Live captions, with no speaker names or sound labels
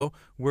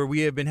where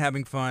we have been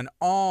having fun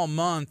all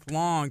month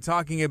long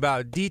talking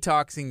about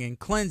detoxing and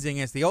cleansing.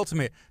 It's the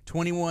ultimate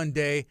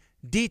 21-day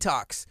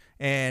detox.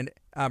 And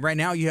right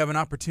now you have an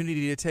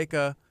opportunity to take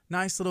a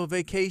nice little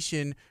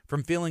vacation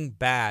from feeling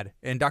bad.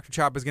 And Dr.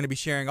 Chop is going to be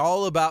sharing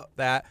all about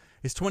that.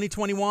 It's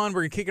 2021.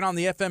 We're going to kick it on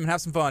the FM and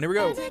have some fun. Here we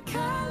go.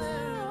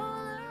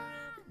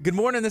 Good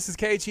morning. This is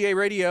KHEA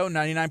Radio,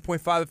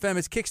 99.5 FM.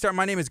 It's Kickstart.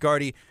 My name is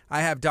Gardy.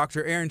 I have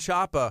Dr. Aaron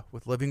Chapa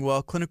with Living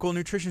Well Clinical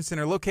Nutrition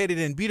Center located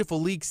in beautiful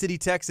League City,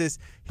 Texas,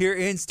 here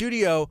in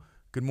studio.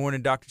 Good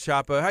morning, Dr.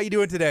 Chapa. How you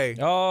doing today?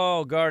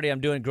 Oh, Gardy, I'm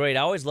doing great.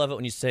 I always love it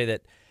when you say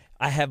that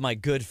I have my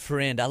good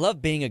friend. I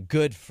love being a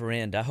good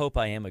friend. I hope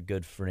I am a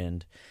good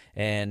friend.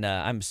 And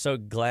I'm so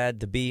glad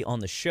to be on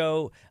the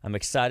show. I'm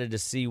excited to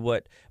see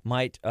what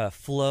might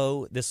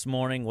flow this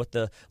morning, what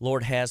the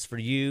Lord has for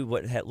you,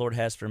 what the Lord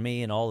has for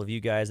me, and all of you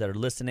guys that are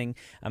listening.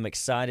 I'm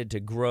excited to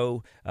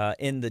grow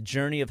in the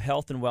journey of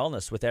health and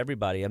wellness with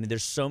everybody. I mean,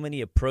 there's so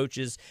many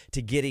approaches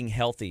to getting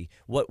healthy.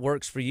 What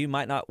works for you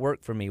might not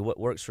work for me. What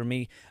works for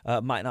me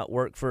might not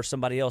work for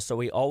somebody else. So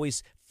we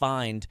always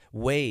find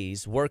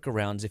ways,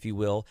 workarounds, if you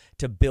will,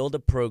 to build a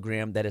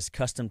program that is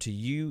custom to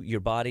you, your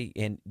body,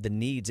 and the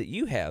needs that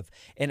you have.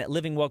 And at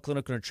Living Well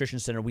Clinical Nutrition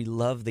Center, we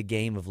love the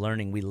game of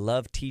learning. We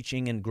love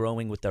teaching and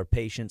growing with our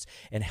patients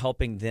and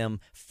helping them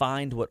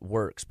find what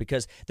works,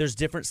 because there's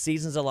different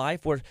seasons of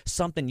life where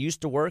something used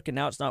to work and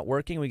now it's not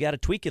working. We got to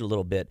tweak it a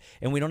little bit,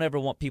 and we don't ever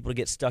want people to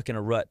get stuck in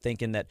a rut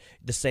thinking that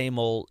the same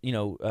old,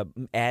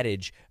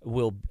 adage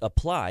will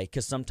apply,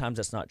 because sometimes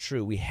that's not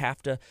true. We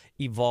have to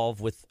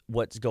evolve with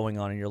what's going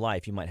on in your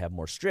life. You might have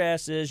more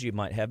stresses, you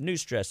might have new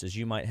stresses,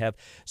 you might have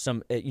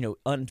some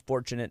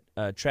unfortunate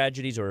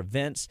tragedies or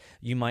events,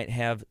 you might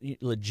have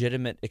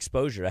legitimate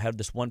exposure. I had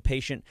this one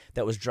patient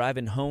that was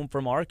driving home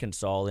from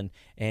Arkansas,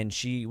 and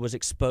she was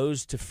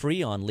exposed to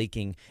Freon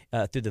leaking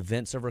through the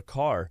vents of her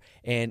car,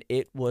 and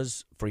it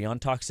was Freon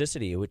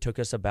toxicity. It took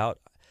us about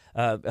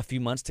a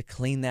few months to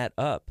clean that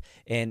up,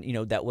 and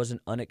that was an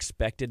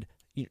unexpected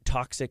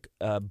toxic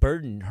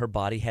burden her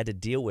body had to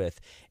deal with.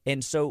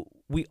 And so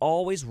we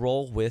always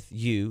roll with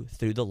you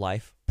through the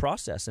life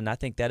process. And I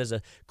think that is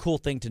a cool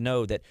thing to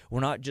know, that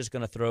we're not just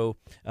going to throw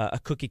a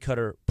cookie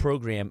cutter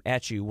program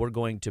at you. We're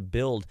going to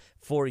build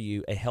for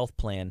you a health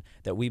plan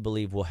that we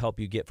believe will help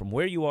you get from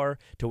where you are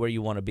to where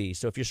you want to be.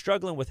 So if you're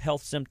struggling with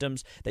health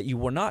symptoms that you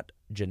were not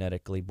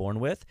genetically born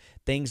with,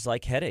 things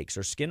like headaches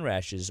or skin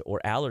rashes or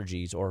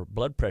allergies or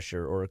blood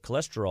pressure or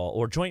cholesterol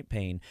or joint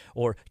pain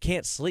or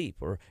can't sleep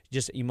or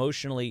just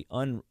emotionally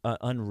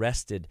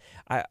unrested,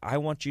 I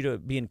want you to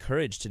be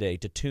encouraged today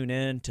to tune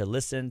in, to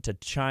listen, to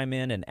chime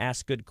in and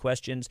ask good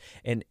questions,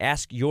 and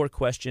ask your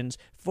questions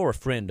for a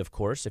friend, of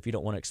course, if you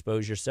don't want to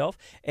expose yourself,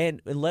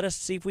 and let us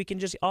see if we can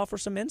just offer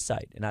some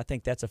insight. And I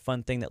think that's a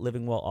fun thing that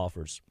Living Well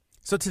offers.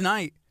 So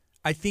tonight,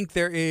 I think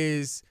there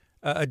is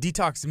a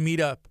detox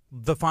meetup,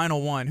 the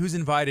final one. Who's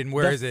invited and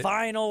where is it? The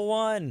final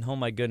one. Oh,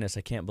 my goodness.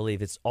 I can't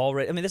believe it's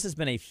already. I mean, this has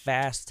been a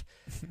fast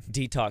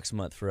detox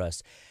month for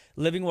us.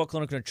 Living Well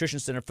Clinical Nutrition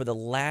Center, for the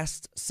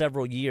last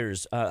several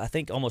years, I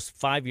think almost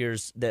 5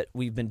 years that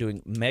we've been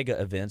doing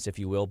mega events, if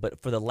you will,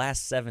 but for the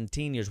last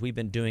 17 years, we've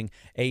been doing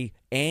a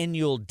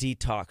annual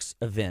detox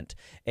event.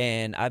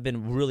 And I've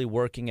been really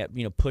working at,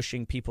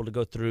 pushing people to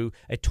go through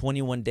a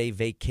 21-day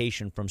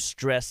vacation from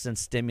stress and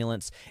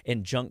stimulants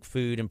and junk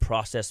food and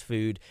processed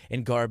food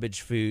and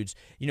garbage foods,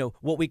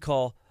 what we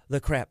call the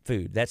crap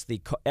food. That's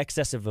the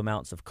excessive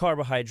amounts of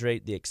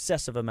carbohydrate, the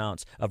excessive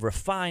amounts of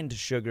refined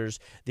sugars,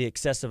 the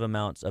excessive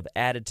amounts of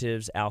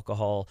additives,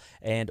 alcohol,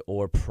 and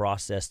or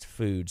processed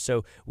food.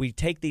 So we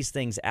take these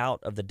things out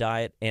of the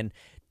diet, and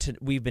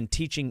we've been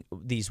teaching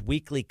these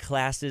weekly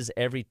classes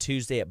every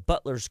Tuesday at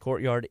Butler's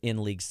Courtyard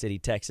in League City,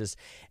 Texas.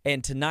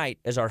 And tonight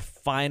is our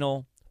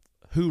final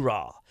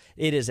hoorah.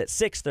 It is at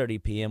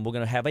 6:30 p.m. We're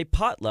going to have a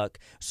potluck,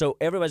 so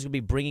everybody's going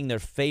to be bringing their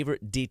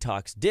favorite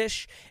detox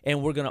dish,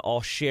 and we're going to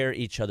all share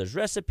each other's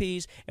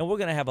recipes, and we're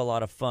going to have a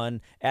lot of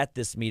fun at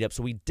this meetup.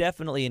 So we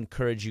definitely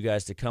encourage you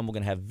guys to come. We're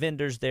going to have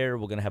vendors there.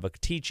 We're going to have a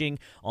teaching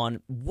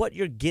on what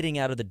you're getting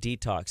out of the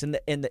detox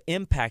and the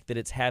impact that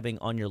it's having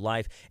on your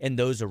life and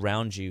those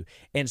around you.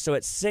 And so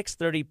at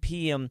 6:30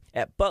 p.m.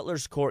 at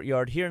Butler's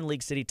Courtyard here in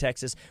League City,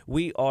 Texas,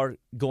 we are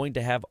going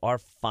to have our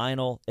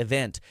final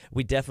event.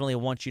 We definitely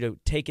want you to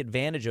take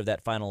advantage of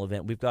that final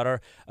event. We've got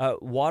our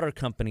water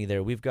company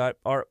there. We've got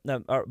our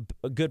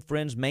good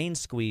friends Main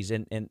Squeeze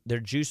and their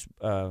juice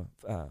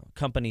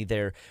company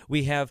there.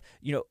 We have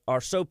our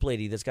soap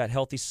lady that's got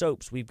healthy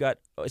soaps. We've got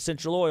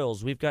essential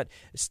oils. We've got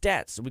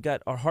stats. We've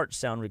got our heart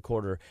sound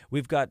recorder.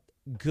 We've got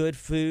good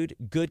food,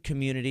 good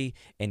community,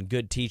 and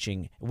good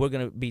teaching. We're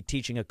going to be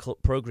teaching a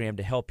program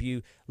to help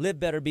you live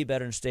better, be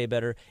better, and stay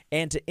better,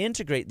 and to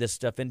integrate this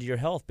stuff into your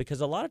health, because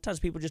a lot of times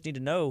people just need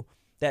to know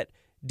that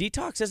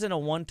detox isn't a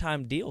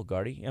one-time deal,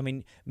 Gardy. I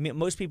mean,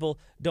 most people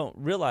don't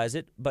realize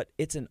it, but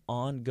it's an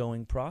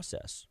ongoing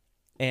process.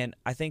 And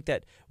I think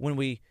that when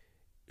we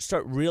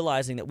start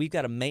realizing that we've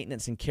got to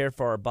maintenance and care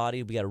for our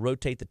body, we got to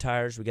rotate the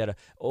tires, we got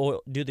to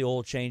do the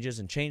oil changes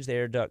and change the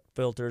air duct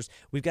filters.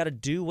 We've got to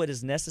do what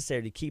is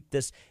necessary to keep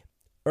this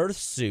earth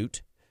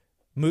suit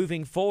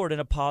moving forward in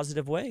a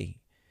positive way.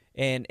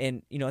 And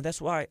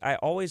that's why I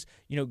always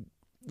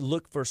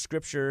look for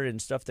scripture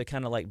and stuff to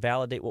kind of like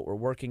validate what we're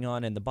working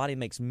on. And the body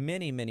makes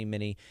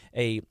many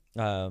a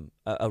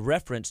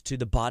reference to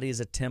the body as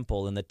a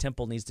temple, and the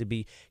temple needs to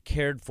be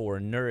cared for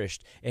and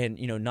nourished, and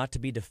not to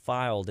be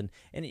defiled.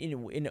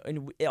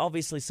 And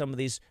obviously some of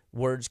these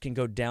words can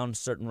go down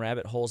certain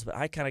rabbit holes, but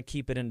I kind of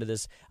keep it into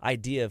this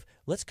idea of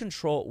let's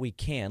control what we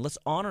can. Let's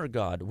honor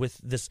God with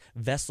this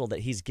vessel that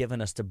He's given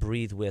us to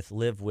breathe with,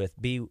 live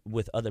with, be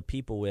with other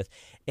people with,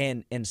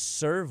 and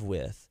serve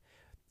with.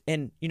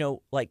 And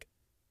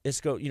let's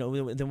go,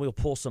 then we'll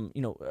pull some,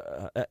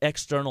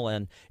 external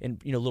and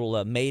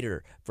little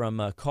mater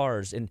from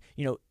cars. And,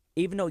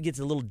 even though it gets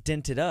a little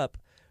dented up,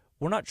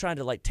 we're not trying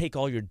to take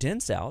all your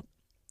dents out.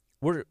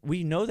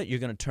 We know that you're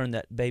going to turn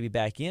that baby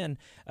back in,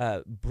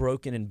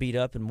 broken and beat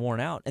up and worn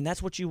out. And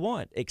that's what you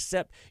want,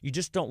 except you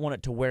just don't want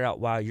it to wear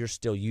out while you're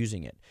still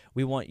using it.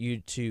 We want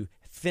you to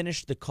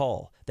finish the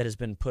call that has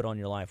been put on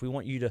your life. We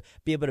want you to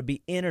be able to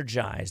be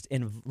energized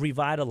and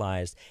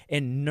revitalized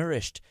and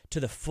nourished to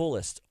the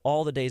fullest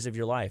all the days of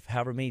your life,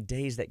 however many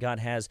days that God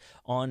has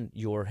on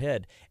your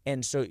head.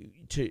 And so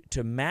to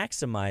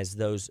maximize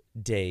those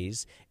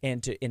days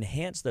and to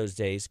enhance those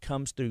days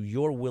comes through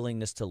your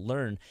willingness to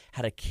learn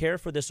how to care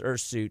for this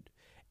earth suit,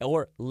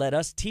 or let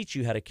us teach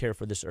you how to care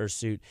for this earth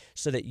suit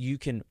so that you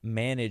can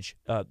manage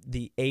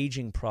the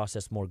aging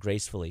process more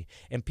gracefully.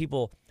 And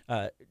people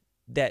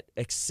that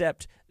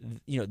accept,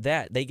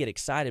 that they get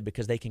excited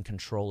because they can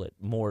control it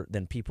more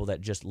than people that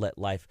just let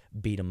life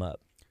beat them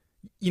up.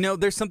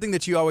 There's something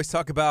that you always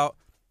talk about.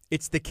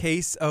 It's the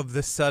case of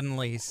the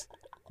suddenlies.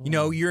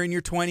 You're in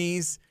your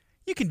 20s,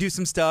 you can do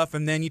some stuff,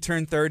 and then you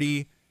turn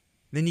 30,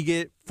 then you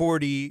get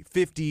 40,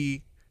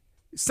 50.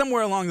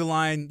 Somewhere along the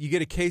line, you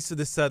get a case of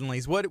the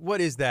suddenlies.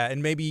 What is that?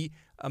 And maybe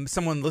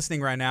someone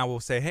listening right now will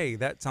say, hey,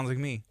 that sounds like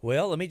me.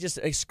 Well, let me just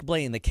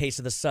explain the case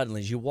of the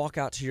suddenlies. You walk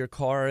out to your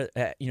car,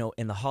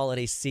 in the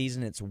holiday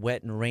season, it's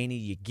wet and rainy,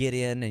 you get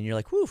in, and you're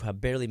like, whew, I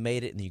barely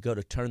made it, and you go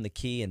to turn the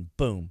key, and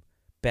boom,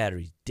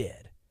 battery's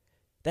dead.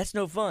 That's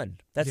no fun.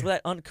 That's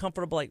that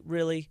uncomfortable,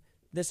 really,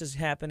 this is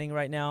happening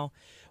right now?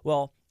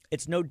 Well,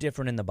 it's no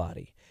different in the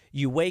body.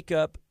 You wake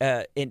up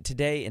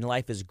today and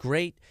life is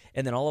great,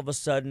 and then all of a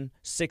sudden,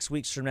 6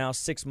 weeks from now,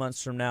 6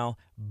 months from now,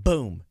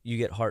 boom, you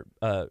get heart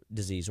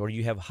disease, or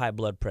you have high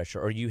blood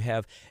pressure, or you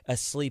have a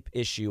sleep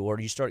issue, or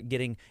you start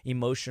getting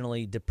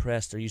emotionally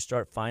depressed, or you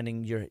start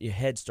finding your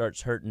head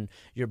starts hurting,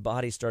 your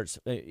body starts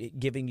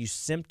giving you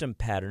symptom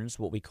patterns,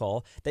 what we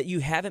call, that you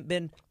haven't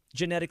been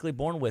genetically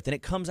born with, and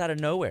it comes out of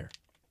nowhere.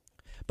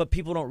 But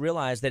people don't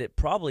realize that it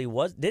probably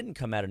didn't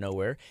come out of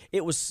nowhere.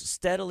 It was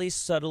steadily,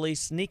 subtly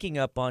sneaking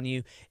up on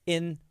you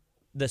in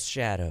the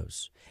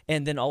shadows.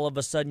 And then all of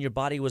a sudden your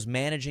body was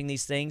managing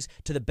these things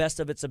to the best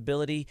of its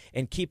ability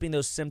and keeping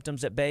those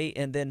symptoms at bay.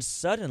 And then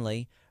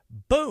suddenly,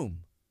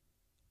 boom,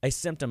 a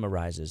symptom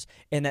arises.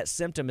 And that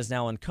symptom is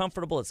now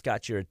uncomfortable. It's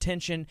got your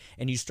attention,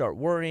 and you start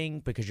worrying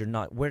because you're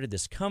not, where did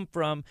this come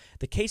from?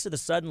 The case of the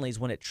suddenlies,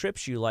 when it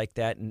trips you like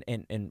that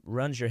and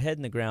runs your head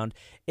in the ground,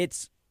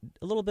 it's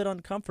a little bit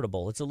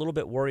uncomfortable. It's a little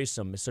bit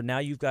worrisome. So now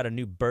you've got a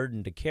new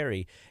burden to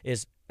carry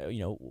is,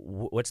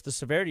 what's the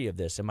severity of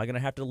this? Am I going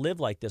to have to live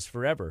like this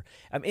forever?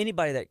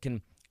 Anybody that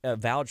can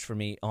vouch for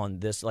me on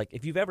this,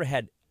 if you've ever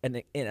had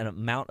an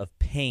amount of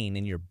pain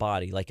in your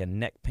body, like a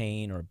neck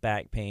pain or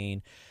back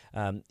pain,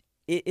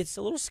 it's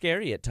a little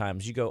scary at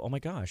times. You go, oh my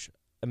gosh,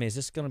 is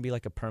this going to be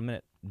like a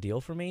permanent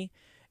deal for me?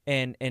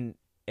 And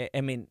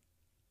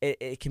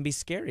it can be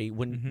scary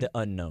when the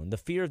unknown, the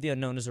fear of the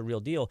unknown is a real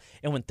deal.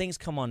 And when things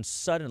come on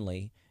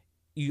suddenly,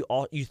 you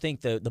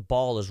think the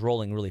ball is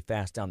rolling really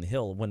fast down the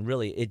hill when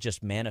really it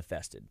just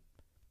manifested.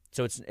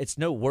 So it's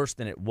no worse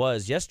than it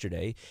was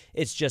yesterday.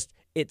 It's just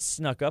it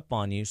snuck up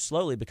on you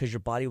slowly because your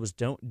body was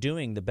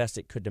doing the best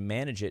it could to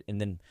manage it,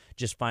 and then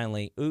just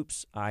finally,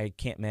 oops, I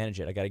can't manage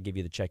it. I got to give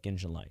you the check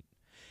engine light.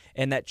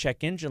 And that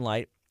check engine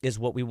light is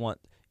what we want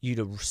you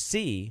to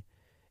see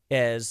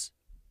as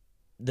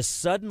the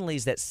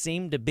suddenlies that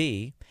seem to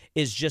be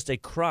is just a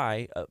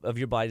cry of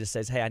your body that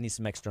says, hey, I need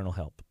some external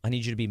help. I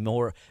need you to be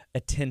more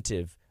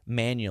attentive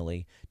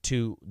manually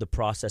to the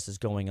processes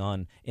going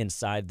on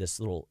inside this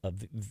little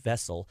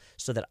vessel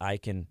so that I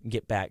can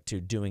get back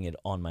to doing it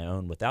on my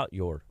own without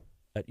your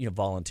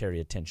voluntary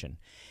attention.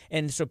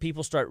 And so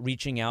people start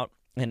reaching out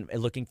and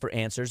looking for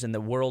answers, and the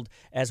world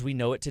as we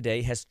know it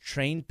today has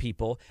trained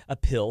people a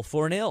pill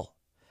for an ill.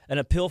 And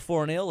a pill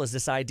for an ill is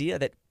this idea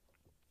that,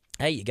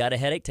 hey, you got a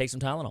headache, take some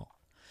Tylenol.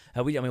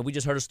 We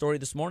just heard a story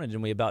this morning,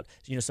 didn't we, about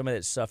somebody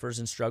that suffers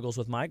and struggles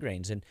with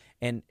migraines,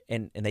 and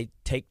they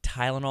take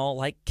Tylenol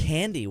like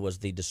candy was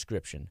the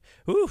description.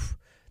 Oof,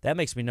 that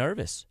makes me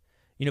nervous,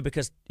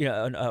 because or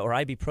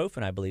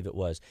ibuprofen, I believe it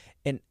was,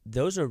 and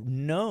those are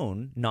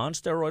known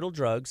non-steroidal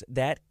drugs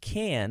that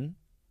can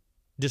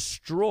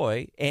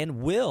destroy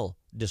and will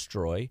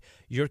destroy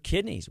your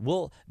kidneys,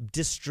 will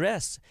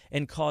distress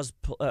and cause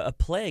a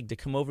plague to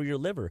come over your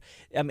liver.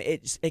 I mean,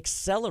 it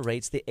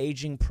accelerates the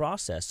aging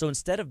process. So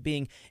instead of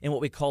being in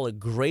what we call a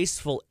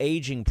graceful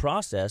aging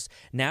process,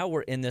 now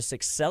we're in this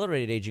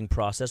accelerated aging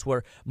process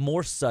where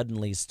more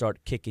suddenlies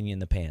start kicking you in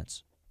the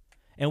pants.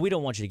 And we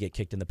don't want you to get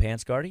kicked in the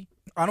pants, Gardy.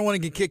 I don't want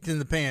to get kicked in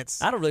the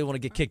pants. I don't really want to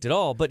get kicked at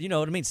all, but you know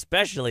what I mean?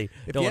 Especially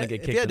don't want to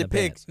get kicked in the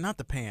pants. Not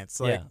the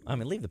pants. Yeah, I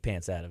mean, leave the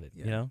pants out of it,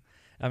 you know?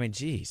 I mean,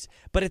 geez.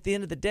 But at the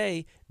end of the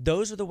day,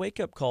 those are the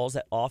wake-up calls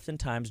that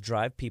oftentimes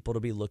drive people to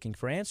be looking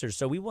for answers.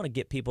 So we want to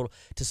get people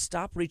to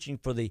stop reaching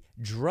for the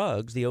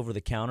drugs, the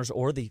over-the-counters,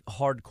 or the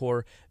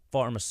hardcore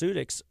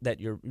pharmaceutics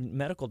that your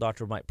medical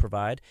doctor might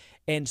provide,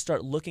 and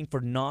start looking for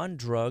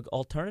non-drug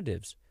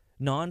alternatives,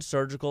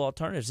 non-surgical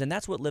alternatives. And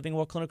that's what Living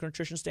Well Clinical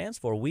Nutrition stands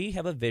for. We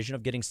have a vision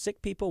of getting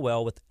sick people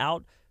well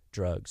without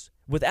drugs,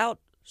 without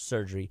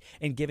surgery,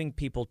 and giving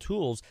people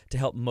tools to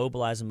help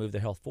mobilize and move their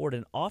health forward.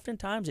 And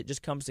oftentimes it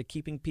just comes to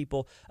keeping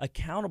people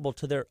accountable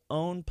to their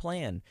own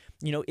plan.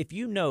 You know, if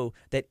you know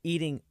that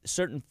eating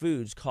certain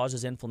foods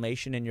causes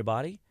inflammation in your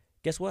body,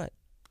 guess what?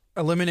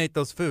 Eliminate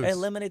those foods.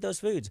 Eliminate those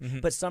foods.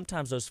 But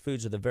sometimes those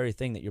foods are the very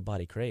thing that your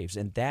body craves.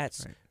 And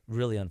that's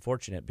really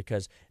unfortunate,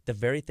 because the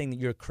very thing that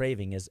you're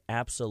craving is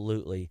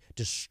absolutely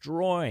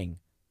destroying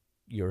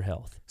your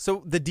health.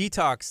 So the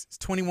detox is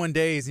 21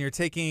 days and you're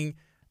taking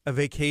a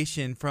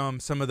vacation from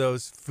some of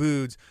those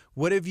foods.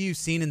 What have you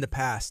seen in the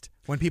past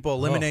when people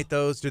eliminate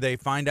those? Do they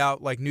find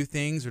out like new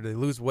things, or do they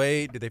lose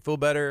weight? Do they feel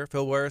better,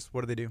 feel worse?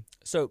 What do they do?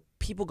 So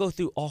people go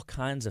through all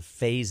kinds of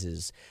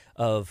phases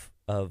of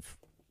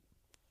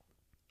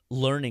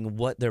learning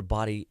what their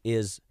body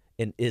is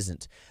and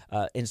isn't.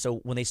 And so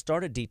when they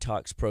start a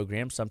detox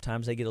program,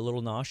 sometimes they get a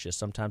little nauseous,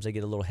 sometimes they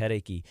get a little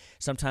headachy,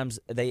 sometimes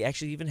they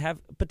actually even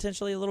have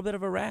potentially a little bit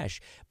of a rash.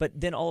 But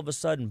then all of a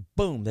sudden,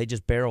 boom, they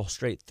just barrel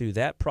straight through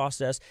that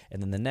process, and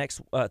then the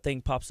next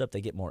thing pops up. They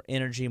get more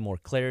energy, more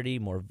clarity,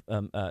 more.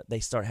 They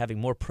start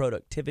having more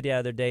productivity out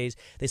of their days.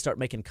 They start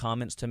making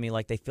comments to me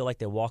like they feel like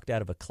they walked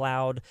out of a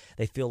cloud.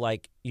 They feel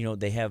like, you know,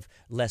 they have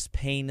less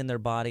pain in their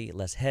body,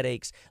 less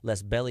headaches,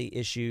 less belly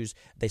issues.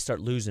 They start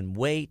losing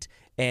weight,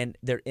 and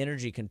their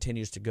energy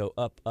continues to go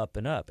up, up,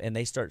 and up. And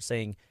they start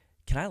saying,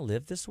 can I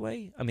live this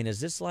way? I mean, is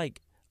this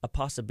like a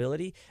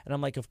possibility? And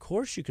I'm like, of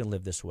course you can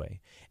live this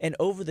way. And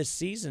over the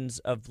seasons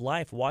of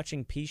life,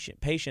 watching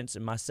patients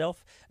and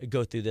myself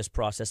go through this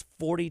process,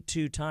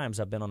 42 times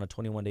I've been on a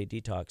 21-day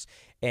detox,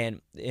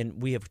 and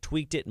we have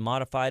tweaked it and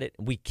modified it.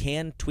 We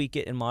can tweak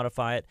it and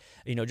modify it.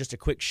 You know, just a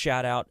quick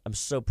shout out. I'm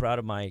so proud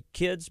of my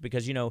kids,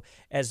 because, you know,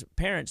 as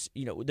parents,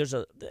 you know,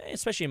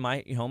 especially in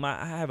my home,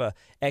 I have a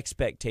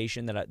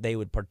expectation that they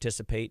would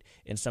participate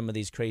in some of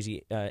these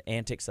crazy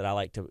antics that I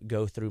like to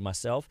go through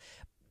myself.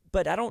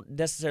 But I don't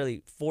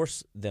necessarily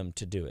force them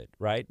to do it,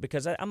 right?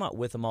 Because I'm not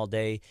with them all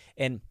day.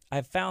 And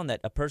I've found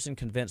that a person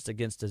convinced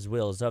against his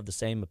will is of the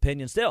same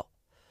opinion still.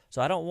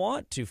 So I don't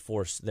want to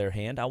force their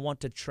hand. I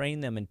want to train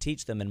them and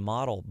teach them and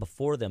model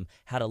before them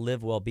how to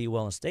live well, be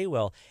well, and stay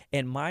well.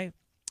 And my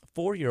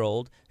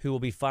 4-year-old, who will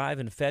be 5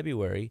 in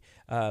February,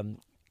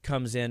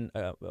 comes in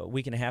a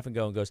week and a half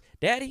ago and goes,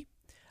 "Daddy,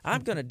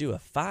 I'm going to do a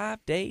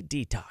 5-day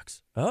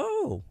detox."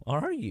 "Oh,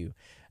 are you?"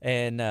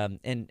 And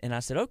I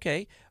said,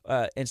 okay.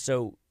 And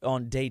so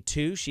on day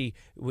 2,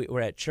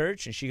 we're at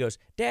church, and she goes,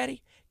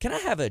 "Daddy, can I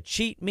have a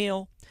cheat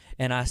meal?"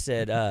 And I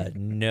said,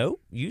 "No,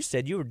 you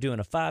said you were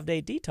doing a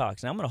 5-day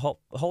detox, and I'm going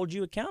to hold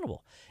you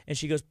accountable." And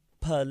she goes,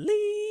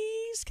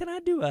 "Please, can I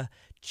do a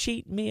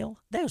cheat meal?"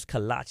 Those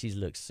kolaches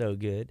look so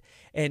good.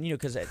 And, you know,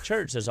 because at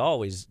church there's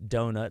always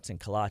donuts and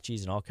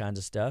kolaches and all kinds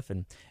of stuff,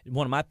 and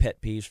one of my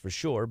pet peeves for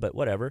sure, but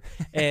whatever.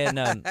 And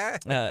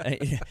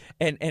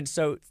and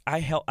so I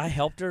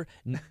helped her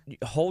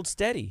hold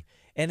steady.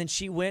 And then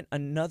she went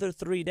another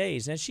 3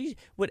 days, and she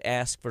would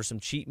ask for some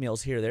cheat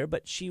meals here or there,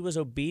 but she was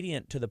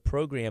obedient to the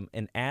program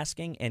and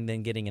asking and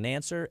then getting an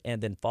answer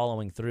and then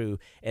following through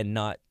and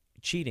not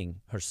cheating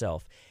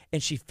herself.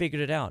 And she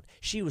figured it out.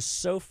 She was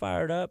so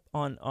fired up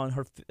on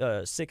her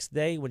 6th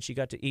day when she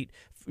got to eat,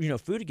 you know,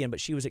 food again,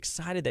 but she was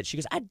excited that she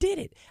goes, I did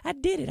it. I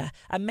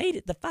made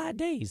it the 5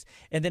 days.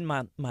 And then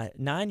my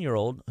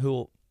 9-year-old,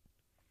 who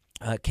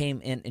came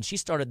in, and she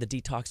started the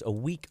detox a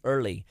week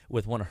early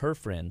with one of her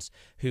friends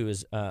who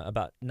is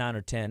about 9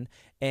 or 10,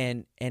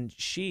 and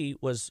she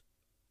was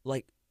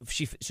like,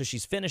 so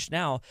she's finished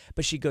now,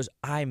 but she goes,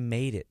 I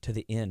made it to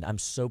the end. I'm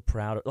so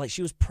proud of, like,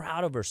 she was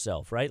proud of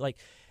herself, right? Like,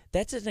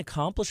 that's an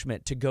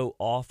accomplishment to go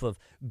off of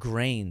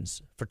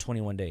grains for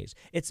 21 days.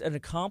 It's an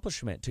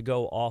accomplishment to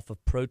go off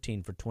of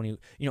protein for 20,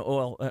 you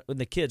know, well,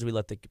 the kids, we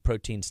let the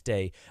protein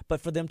stay, but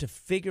for them to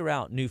figure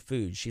out new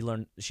foods. She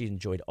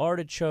enjoyed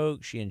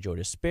artichoke, she enjoyed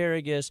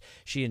asparagus,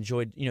 she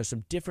enjoyed, you know,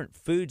 some different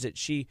foods that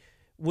she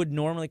would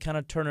normally kind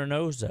of turn her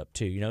nose up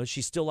to. You know,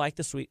 she still liked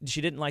the sweet. She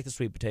didn't like the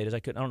sweet potatoes. I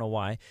don't know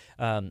why.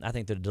 I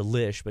think they're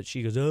delish, but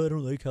she goes, "Oh, I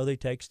don't like how they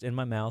taste in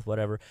my mouth,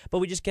 whatever." But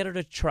we just get her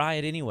to try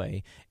it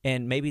anyway,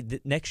 and maybe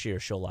next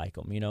year she'll like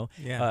them. You know,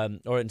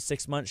 or in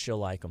 6 months she'll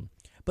like them.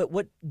 But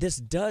what this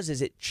does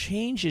is it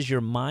changes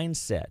your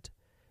mindset.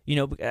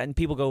 And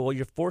people go, well,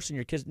 you're forcing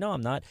your kids. No,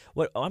 I'm not.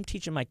 I'm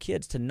teaching my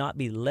kids to not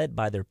be led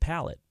by their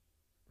palate,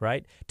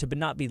 right? To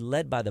not be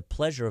led by the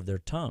pleasure of their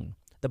tongue.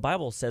 The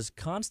Bible says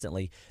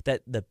constantly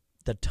that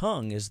the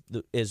tongue is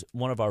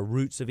one of our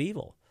roots of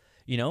evil,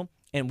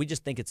 And we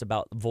just think it's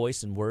about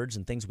voice and words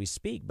and things we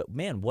speak. But,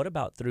 man, what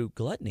about through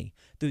gluttony?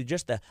 Through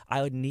just the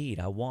I need,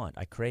 I want,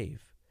 I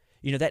crave.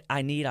 That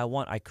I need, I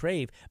want, I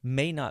crave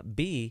may not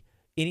be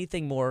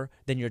anything more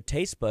than your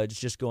taste buds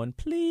just going,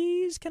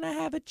 please, can I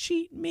have a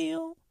cheat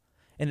meal?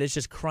 And it's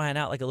just crying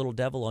out like a little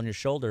devil on your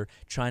shoulder,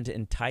 trying to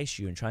entice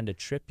you and trying to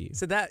trip you.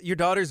 So that your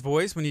daughter's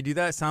voice, when you do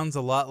that, sounds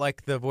a lot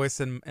like the voice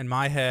in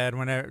my head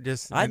whenever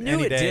I knew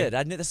it did.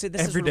 I knew this is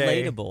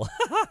relatable.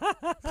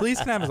 Please,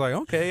 can I? I was like,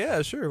 okay,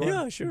 yeah, sure. Well,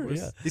 yeah, sure,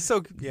 yeah. He's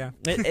so, yeah.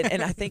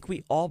 and I think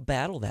we all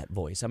battle that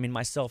voice. I mean,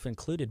 myself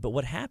included. But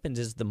what happens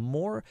is the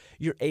more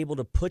you're able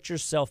to put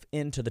yourself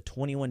into the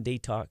 21-day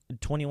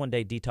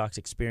detox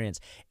experience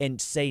and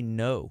say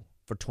no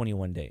for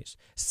 21 days.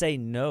 Say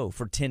no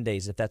for 10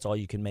 days if that's all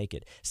you can make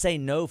it. Say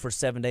no for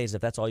 7 days if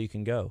that's all you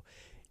can go.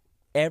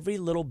 Every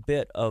little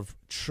bit of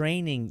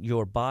training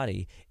your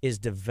body is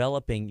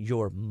developing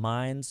your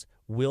mind's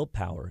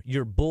willpower,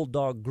 your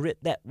bulldog grit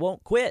that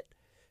won't quit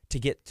to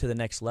get to the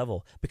next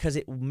level, because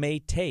it may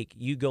take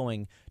you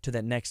going to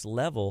the next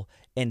level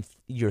and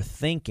your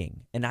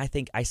thinking. And I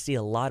think I see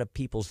a lot of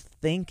people's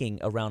thinking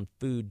around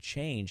food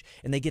change,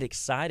 and they get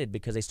excited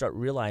because they start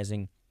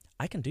realizing,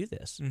 I can do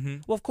this. Mm-hmm.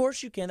 Well, of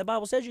course you can. The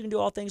Bible says you can do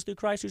all things through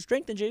Christ who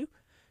strengthens you,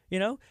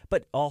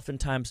 But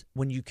oftentimes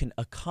when you can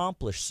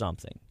accomplish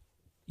something,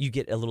 you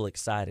get a little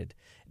excited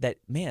that,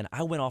 man,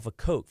 I went off of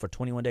Coke for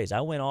 21 days. I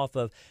went off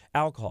of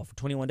alcohol for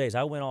 21 days.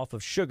 I went off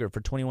of sugar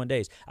for 21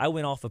 days. I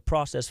went off of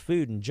processed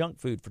food and junk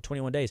food for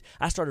 21 days.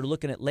 I started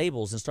looking at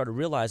labels and started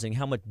realizing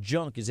how much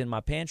junk is in my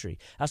pantry.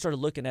 I started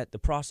looking at the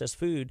processed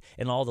food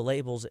and all the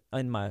labels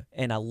and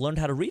I learned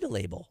how to read a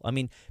label. I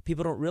mean,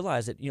 people don't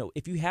realize that,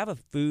 if you have a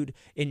food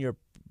in your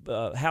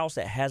house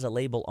that has a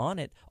label on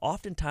it,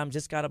 oftentimes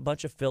it's got a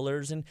bunch of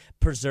fillers and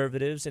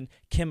preservatives and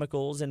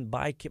chemicals and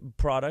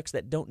byproducts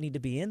that don't need to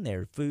be in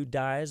there, food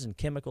dyes and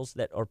chemicals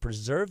that are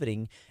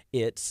preserving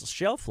its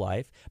shelf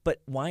life,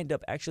 but wind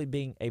up actually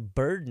being a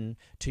burden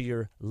to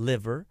your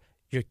liver,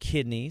 your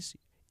kidneys,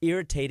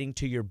 irritating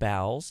to your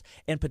bowels,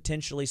 and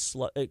potentially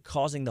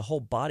causing the whole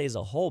body as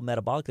a whole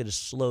metabolically to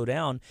slow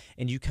down,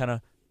 and you kind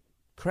of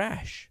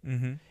crash.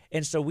 Mm-hmm.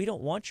 And so we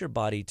don't want your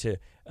body to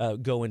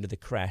go into the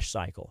crash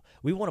cycle.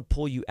 We want to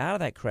pull you out of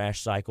that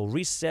crash cycle,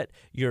 reset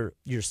your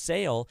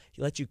sail,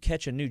 let you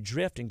catch a new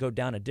drift and go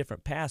down a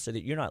different path so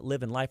that you're not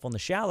living life on the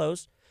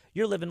shallows.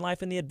 You're living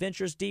life in the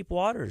adventurous deep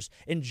waters,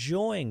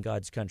 enjoying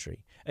God's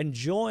country,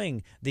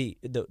 enjoying the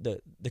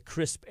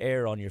crisp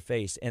air on your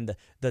face and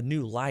the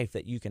new life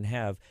that you can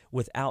have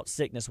without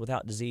sickness,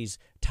 without disease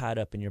tied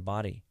up in your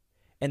body.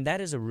 And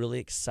that is a really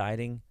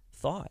exciting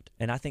thought.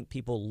 And I think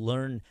people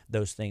learn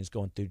those things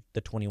going through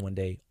the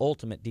 21-day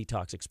ultimate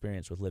detox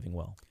experience with Living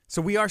Well.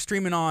 So we are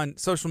streaming on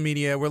social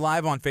media. We're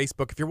live on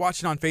Facebook. If you're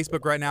watching on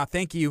Facebook right now,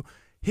 thank you.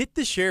 Hit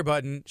the share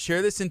button.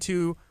 Share this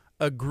into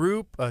a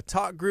group, a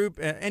talk group,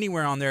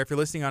 anywhere on there. If you're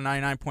listening on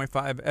 99.5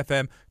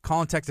 FM,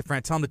 call and text a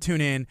friend. Tell them to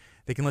tune in.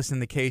 They can listen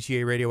to the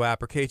KHEA radio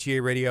app or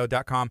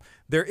KHEAradio.com.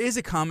 There is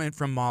a comment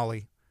from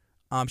Molly.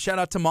 Shout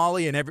out to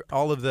Molly and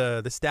all of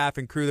the staff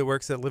and crew that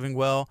works at Living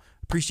Well.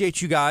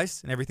 Appreciate you guys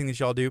and everything that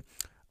y'all do.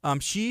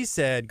 She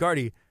said,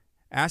 Gardy,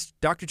 asked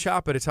Dr.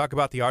 Chapa to talk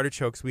about the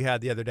artichokes we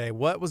had the other day.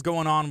 What was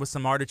going on with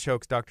some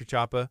artichokes, Dr.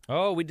 Chapa?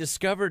 Oh, we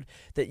discovered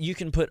that you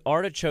can put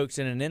artichokes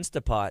in an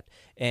Instapot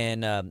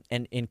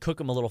and cook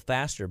them a little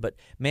faster. But,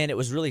 man, it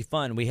was really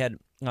fun. We had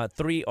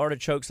 3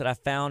 artichokes that I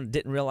found.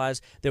 Didn't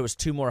realize there was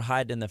 2 more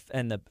hiding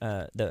in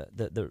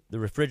the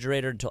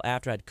refrigerator until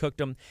after I'd cooked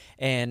them.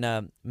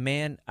 And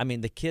man, I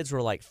mean, the kids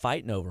were like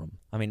fighting over them.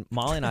 I mean,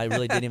 Molly and I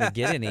really didn't even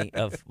get any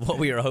of what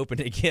we were hoping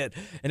to get,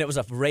 and it was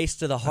a race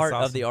to the heart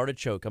of the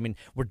artichoke. I mean,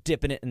 we're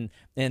dipping it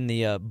in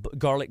the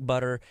garlic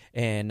butter,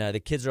 and the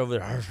kids are over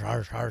there harsh,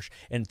 harsh, harsh,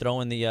 and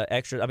throwing the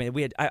extra. I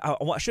mean,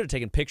 I should have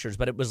taken pictures,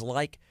 but it was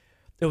like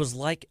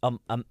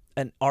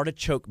an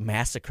artichoke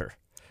massacre.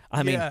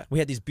 I mean, we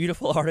had these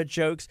beautiful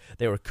artichokes.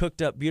 They were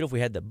cooked up beautiful.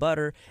 We had the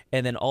butter,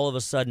 and then all of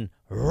a sudden,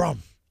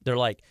 they're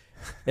like,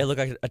 it looked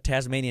like a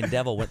Tasmanian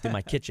devil went through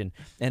my kitchen,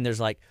 and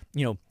there's like,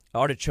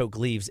 artichoke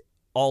leaves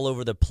all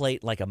over the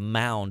plate like a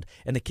mound,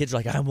 and the kids are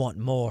like, I want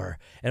more.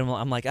 And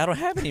I'm like, I don't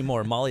have any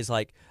more. Molly's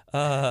like,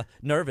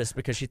 nervous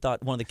because she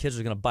thought one of the kids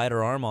was going to bite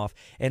her arm off.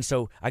 And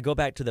so I go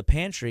back to the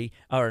pantry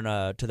or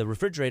to the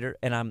refrigerator,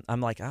 and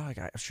I'm like,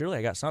 surely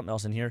I got something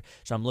else in here.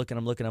 So I'm looking,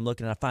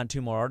 and I find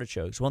 2 more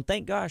artichokes. Well,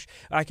 thank gosh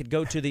I could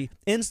go to the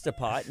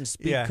Instapot and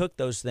speed cook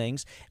those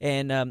things,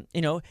 and and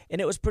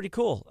it was pretty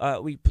cool.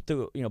 We put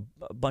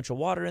a bunch of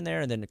water in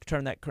there, and then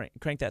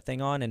crank that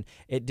thing on, and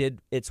it did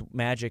its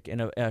magic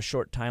in a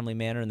short, timely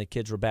manner, and the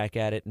kids were back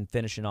at it and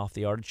finishing off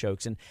the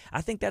artichokes. And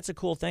I think that's a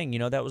cool thing.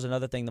 That was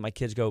another thing that my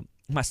kids go.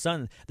 My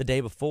son, the day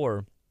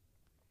before,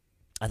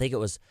 I think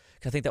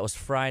that was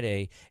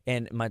Friday,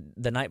 and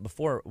the night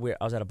before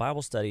I was at a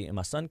Bible study, and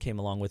my son came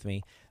along with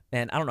me,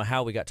 And I don't know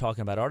how we got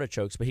talking about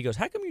artichokes, but he goes,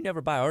 "How come you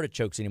never buy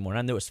artichokes anymore?" And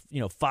I knew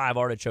it was 5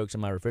 artichokes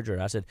in my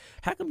refrigerator. I said,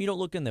 "How come you don't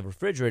look in the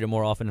refrigerator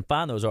more often and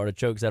find those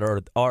artichokes that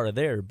are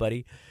there,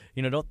 buddy?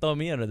 Don't throw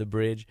me under the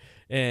bridge."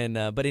 And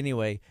but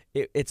anyway,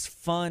 it's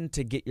fun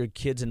to get your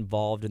kids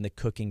involved in the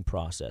cooking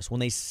process when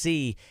they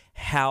see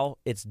how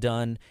it's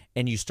done,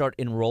 and you start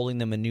enrolling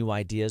them in new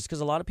ideas.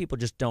 Because a lot of people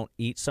just don't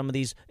eat some of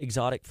these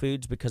exotic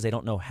foods because they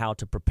don't know how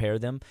to prepare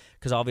them.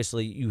 Because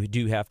obviously you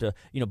do have to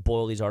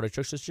boil these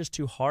artichokes. It's just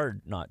too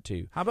hard not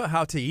to. How about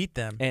how to eat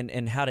them?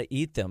 And how to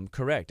eat them,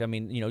 correct. I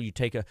mean, you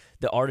take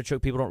the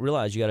artichoke, people don't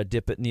realize you got to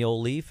dip it in the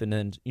old leaf and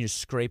then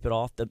scrape it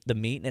off the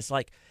meat. And it's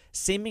like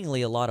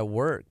seemingly a lot of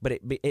work, but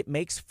it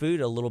makes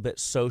food a little bit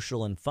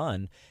social and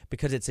fun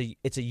because it's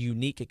a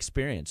unique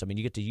experience. I mean,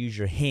 you get to use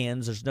your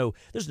hands.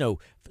 There's no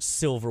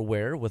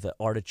silverware with an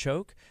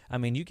artichoke. I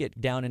mean, you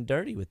get down and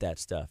dirty with that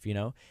stuff,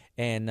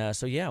 And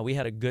so yeah, we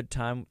had a good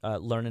time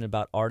learning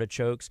about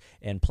artichokes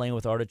and playing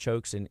with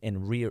artichokes and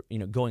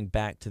going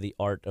back to the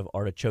art of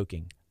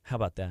artichoking. How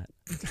about that?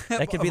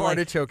 That could be like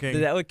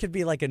artichoking. That could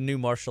be like a new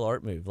martial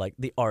art move, like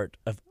the art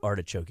of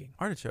artichoking.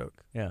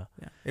 Artichoke. Yeah.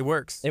 It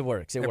works. It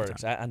works.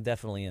 I'm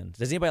definitely in.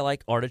 Does anybody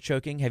like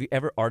artichoking? Have you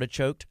ever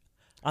artichoked?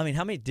 I mean,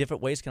 how many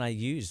different ways can I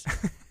use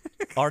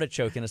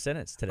artichoke in a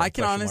sentence today? I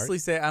can honestly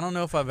say I don't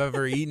know if I've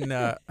ever eaten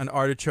an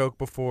artichoke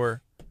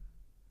before.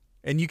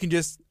 And you can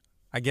just,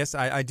 I guess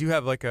I do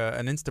have like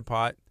an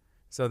Instapot,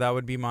 so that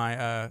would be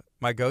my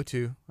my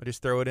go-to. I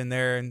just throw it in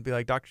there and be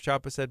like, Dr.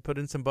 Chapa said, put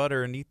in some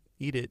butter and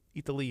eat it.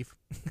 Eat the leaf.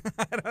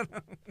 I don't know.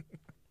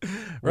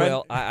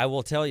 Well, I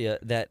will tell you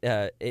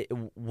that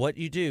what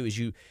you do is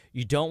you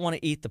don't want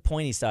to eat the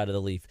pointy side of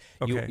the leaf.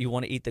 Okay. You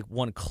want to eat the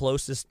one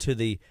closest to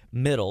the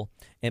middle,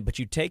 but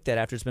you take that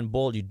after it's been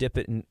boiled, you dip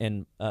it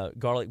in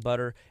garlic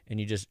butter, and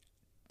you just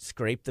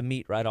scrape the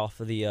meat right off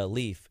of the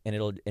leaf,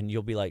 and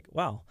you'll be like,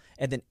 wow.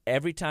 And then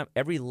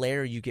every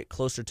layer you get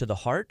closer to the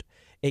heart,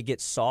 it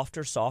gets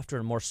softer,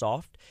 and more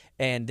soft.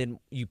 And then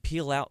you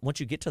peel out.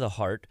 Once you get to the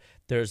heart,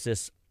 there's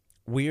this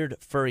weird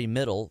furry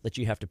middle that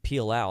you have to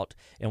peel out.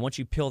 And once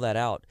you peel that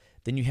out,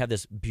 then you have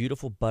this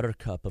beautiful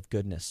buttercup of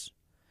goodness.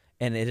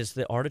 And it is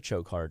the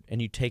artichoke heart.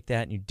 And you take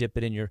that and you dip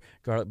it in your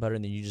garlic butter,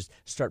 and then you just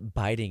start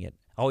biting it.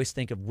 I always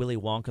think of Willy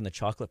Wonka in the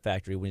Chocolate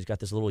Factory when he's got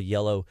this little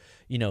yellow,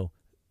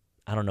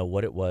 I don't know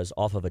what it was,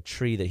 off of a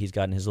tree that he's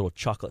got in his little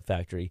chocolate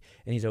factory,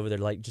 and he's over there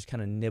like just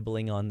kind of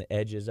nibbling on the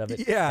edges of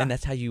it. Yeah. And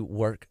that's how you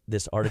work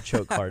this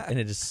artichoke heart, and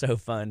it is so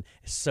fun,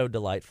 it's so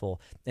delightful,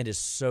 it is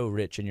so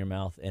rich in your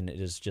mouth, and it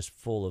is just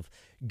full of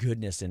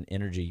goodness and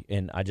energy,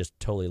 and I just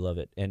totally love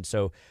it. And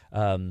so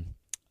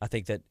I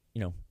think that,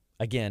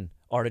 again,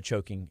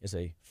 artichoking is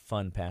a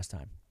fun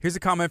pastime. Here's a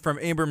comment from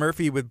Amber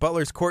Murphy with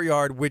Butler's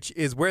Courtyard, which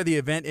is where the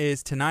event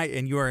is tonight,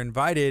 and you are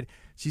invited.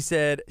 She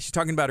said she's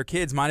talking about her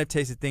kids might have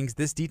tasted things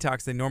this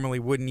detox they normally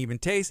wouldn't even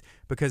taste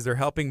because they're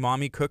helping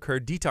mommy cook her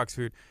detox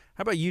food.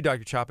 How about you,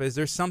 Dr. Chapa? Is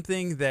there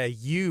something that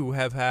you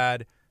have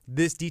had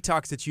this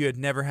detox that you had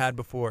never had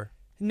before?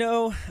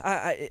 No,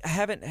 I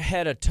haven't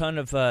had a ton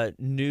of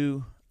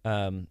new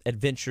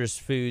adventurous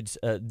foods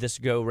this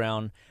go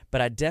round,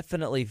 but I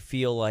definitely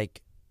feel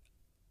like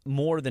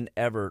more than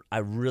ever, I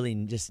really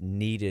just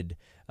needed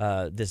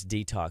this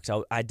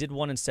detox. I did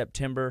one in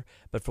September,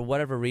 but for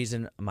whatever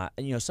reason,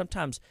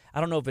 sometimes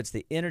I don't know if it's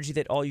the energy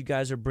that all you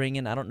guys are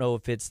bringing. I don't know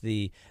if it's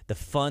the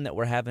fun that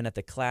we're having at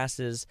the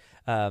classes.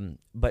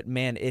 But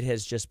man, it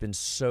has just been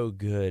so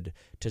good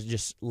to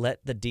just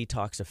let the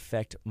detox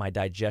affect my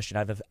digestion.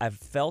 I've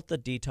felt the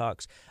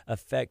detox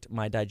affect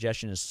my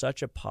digestion in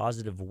such a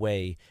positive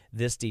way.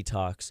 This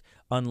detox,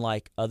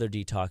 unlike other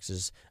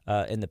detoxes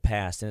in the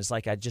past, and it's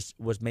like I just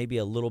was maybe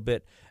a little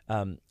bit.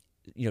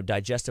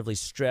 Digestively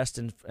stressed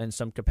in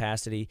some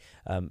capacity,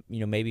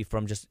 maybe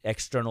from just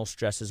external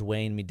stresses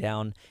weighing me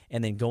down,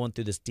 and then going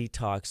through this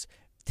detox,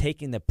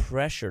 taking the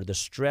pressure, the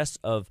stress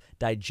of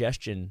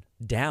digestion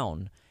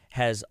down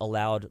has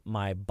allowed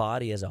my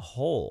body as a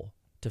whole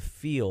to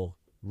feel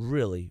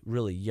really,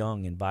 really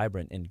young and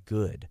vibrant and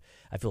good.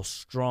 I feel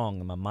strong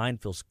and my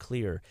mind feels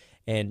clear,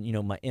 and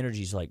my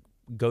energy's like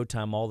go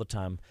time all the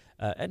time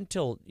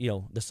until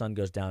the sun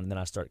goes down, and then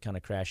I start kind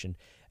of crashing.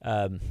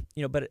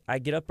 But I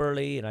get up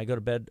early and I go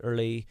to bed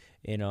early.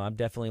 I'm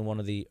definitely one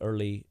of the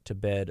early to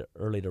bed,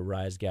 early to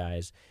rise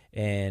guys,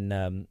 and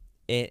I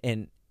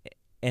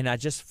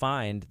just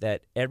find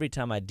that every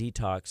time I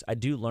detox, I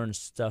do learn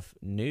stuff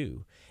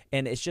new,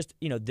 and it's just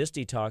this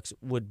detox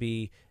would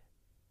be.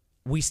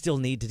 We still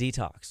need to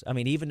detox. I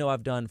mean, even though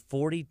I've done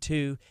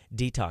 42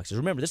 detoxes.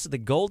 Remember, this is the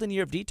golden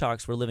year of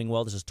detox for Living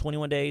Well. This is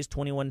 21 days,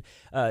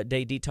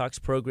 21-day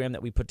detox program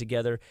that we put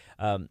together.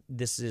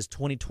 This is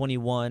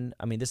 2021.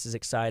 I mean, this is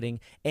exciting.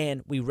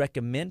 And we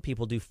recommend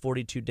people do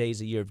 42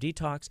 days a year of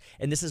detox.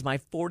 And this is my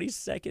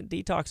 42nd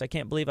detox. I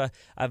can't believe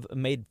I've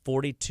made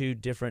 42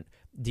 different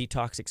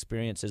detox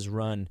experiences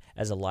run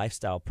as a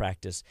lifestyle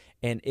practice,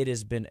 and it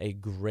has been a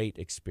great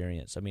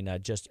experience. I mean, I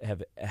just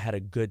have had a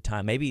good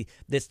time. Maybe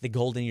this the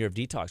golden year of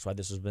detox, why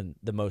this has been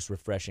the most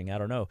refreshing. I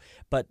don't know,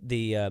 but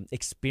the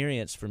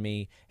experience for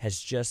me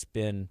has just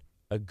been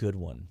a good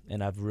one,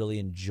 and I've really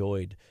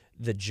enjoyed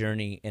the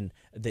journey and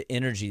the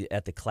energy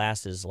at the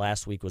classes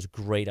last week was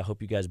great. I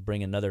hope you guys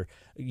bring another,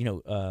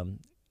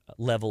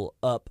 level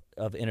up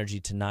of energy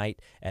tonight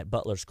at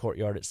Butler's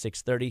Courtyard at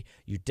 6:30.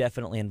 You're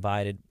definitely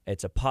invited.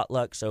 It's a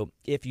potluck, so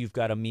if you've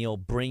got a meal,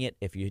 bring it.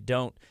 If you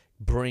don't,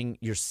 bring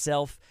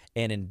yourself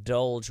and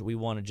indulge. We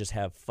want to just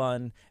have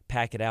fun,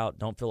 pack it out.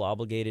 Don't feel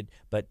obligated,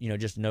 but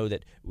just know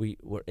that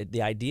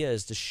the idea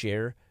is to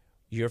share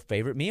your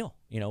favorite meal,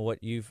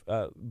 what you've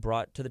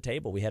brought to the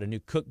table. We had a new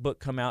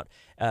cookbook come out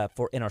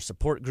in our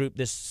support group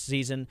this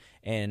season,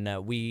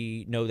 and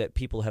we know that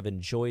people have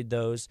enjoyed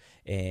those,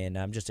 and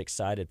I'm just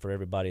excited for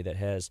everybody that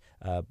has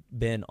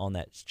been on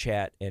that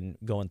chat and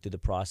going through the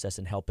process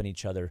and helping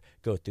each other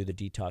go through the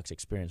detox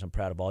experience. I'm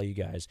proud of all you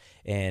guys,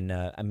 and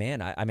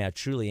I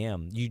truly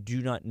am. You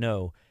do not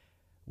know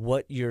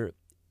what you're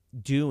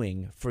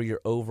doing for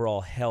your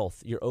overall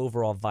health, your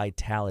overall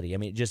vitality.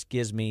 It just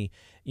gives me,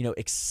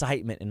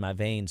 excitement in my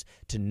veins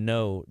to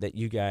know that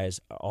you guys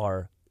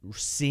are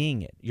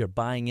seeing it. You're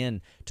buying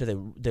in to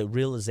the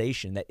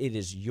realization that it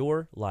is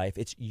your life,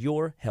 it's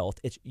your health,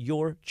 it's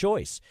your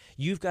choice.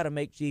 You've got to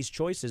make these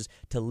choices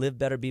to live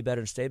better, be better,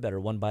 and stay better,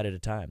 one bite at a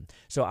time.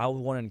 So I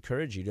want to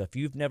encourage you to, if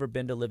you've never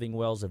been to Living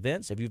Well's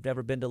events, if you've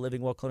never been to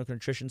Living Well Clinical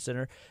Nutrition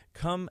Center,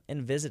 come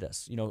and visit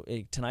us.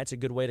 Tonight's a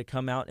good way to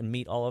come out and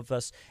meet all of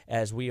us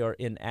as we are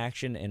in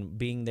action and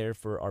being there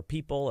for our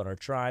people and our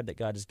tribe that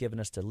God has given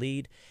us to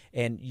lead.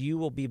 And you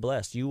will be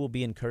blessed. You will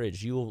be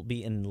encouraged. You will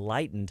be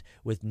enlightened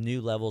with new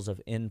levels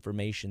of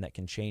information that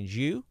can change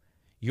you,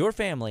 your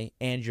family,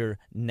 and your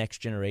next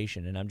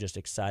generation. And I'm just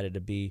excited to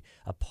be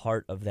a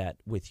part of that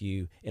with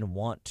you and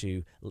want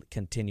to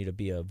continue to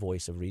be a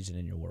voice of reason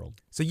in your world.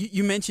 So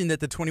you mentioned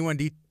that the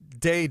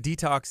 21-day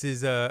detox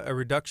is a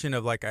reduction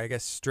of,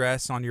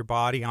 stress on your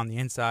body, on the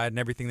inside, and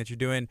everything that you're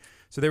doing.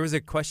 So there was a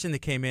question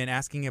that came in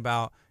asking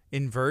about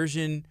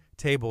inversion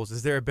tables.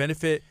 Is there a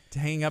benefit to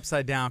hanging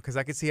upside down? Because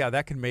I could see how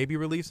that could maybe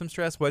relieve some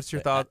stress. What's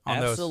your thought on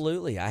those?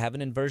 Absolutely. I have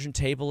an inversion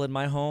table in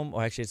my home.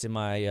 Well, actually, it's in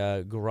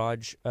my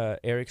garage area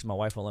because my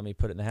wife won't let me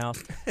put it in the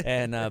house.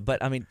 And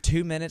but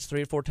 2 minutes,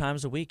 3 or 4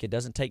 times a week. It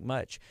doesn't take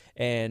much.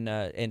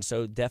 And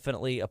so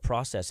definitely a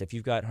process. If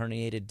you've got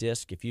herniated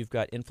disc, if you've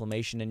got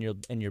inflammation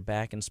in your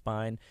back and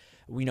spine,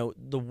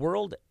 the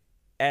world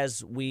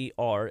as we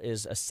are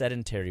is a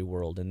sedentary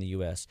world in the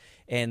U.S.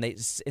 And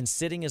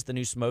sitting is the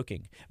new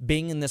smoking.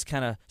 Being in this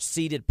kind of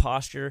seated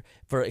posture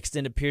for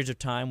extended periods of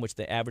time, which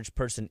the average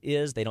person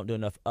is, they don't do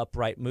enough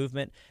upright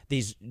movement.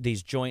 These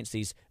joints,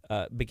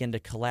 begin to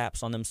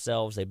collapse on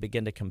themselves. They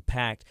begin to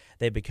compact.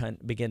 They begin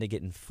to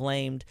get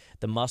inflamed.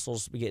 The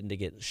muscles begin to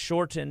get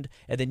shortened.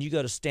 And then you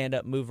go to stand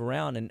up, move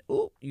around, and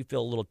you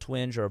feel a little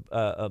twinge or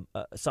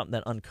something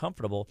that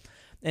uncomfortable.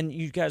 And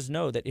you guys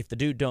know that if the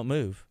dude don't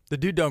move, the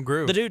dude don't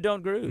groove.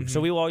 Mm-hmm.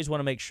 So we always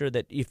want to make sure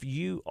that if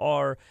you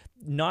are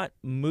not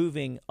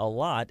moving a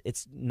lot,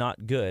 it's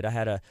not good. I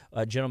had a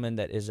gentleman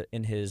that is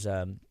in his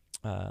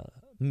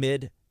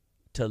mid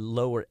to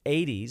lower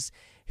 80s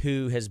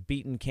who has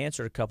beaten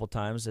cancer a couple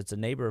times. It's a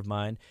neighbor of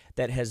mine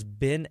that has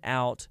been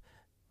out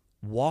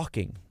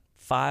walking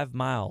 5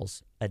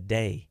 miles a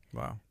day.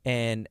 Wow.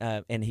 And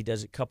he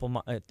does a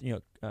couple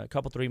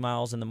 3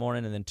 miles in the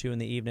morning and then 2 in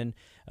the evening,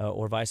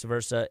 or vice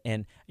versa.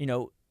 And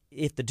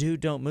if the dude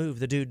don't move,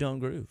 the dude don't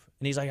groove.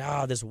 And he's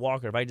like, this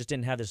walker, if I just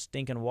didn't have this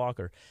stinking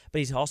walker. But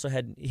he's also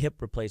had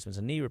hip replacements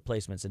and knee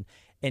replacements,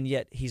 and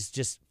yet he's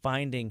just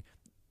finding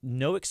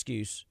no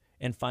excuse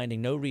and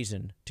finding no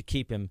reason to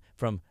keep him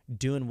from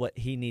doing what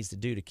he needs to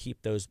do to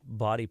keep those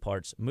body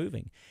parts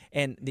moving.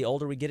 And the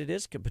older we get, it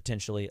is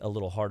potentially a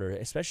little harder,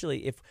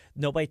 especially if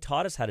nobody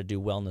taught us how to do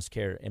wellness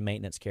care and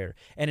maintenance care.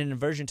 And an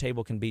inversion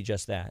table can be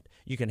just that.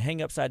 You can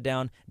hang upside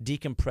down,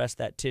 decompress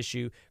that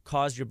tissue,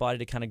 cause your body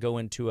to kind of go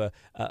into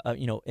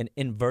an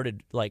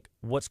inverted, like,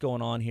 what's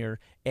going on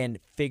here, and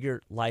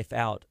figure life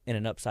out in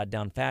an upside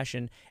down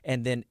fashion.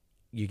 And then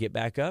you get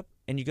back up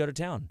and you go to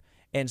town.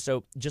 And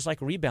so just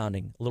like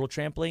rebounding, a little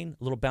trampoline,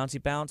 a little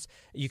bouncy bounce,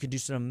 you can do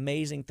some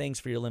amazing things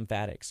for your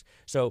lymphatics.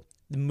 So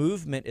the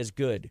movement is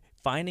good.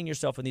 Finding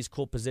yourself in these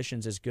cool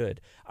positions is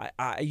good.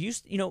 I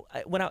used,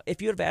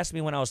 if you would have asked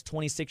me when I was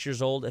 26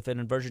 years old if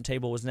an inversion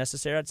table was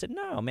necessary, I'd said,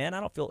 no, man,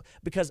 I don't feel,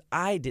 because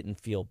I didn't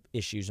feel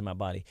issues in my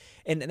body.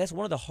 And that's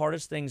one of the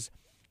hardest things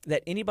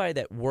that anybody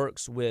that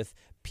works with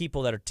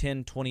people that are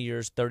 10, 20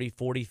 years, 30,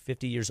 40,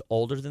 50 years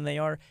older than they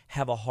are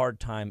have a hard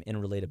time in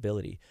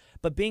relatability.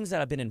 But being that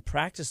I've been in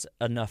practice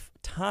enough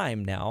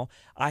time now,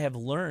 I have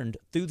learned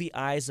through the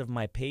eyes of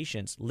my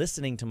patients,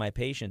 listening to my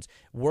patients,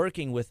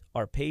 working with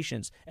our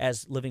patients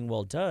as Living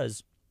Well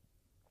does.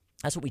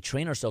 That's what we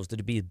train ourselves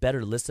to be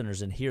better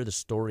listeners and hear the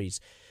stories.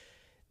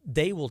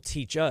 They will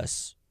teach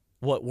us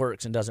what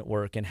works and doesn't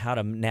work and how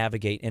to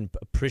navigate and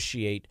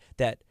appreciate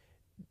that,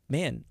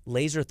 man,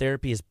 laser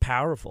therapy is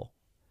powerful.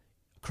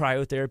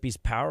 Cryotherapy is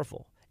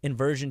powerful.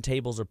 Inversion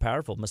tables are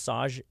powerful.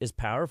 Massage is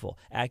powerful.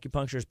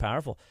 Acupuncture is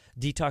powerful.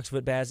 Detox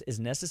foot baths is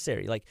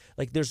necessary. Like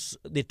there's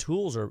the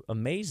tools are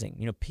amazing.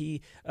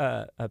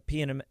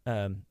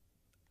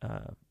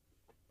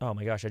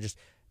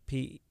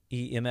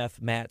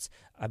 PEMF mats,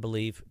 I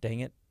believe. Dang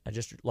it, I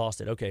just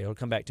lost it. Okay, it'll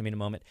come back to me in a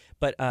moment.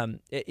 But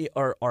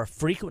are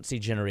frequency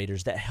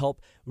generators that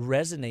help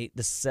resonate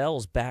the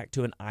cells back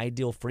to an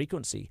ideal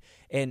frequency.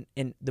 And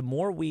the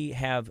more we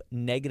have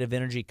negative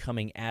energy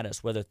coming at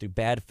us, whether through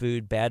bad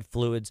food, bad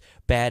fluids,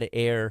 bad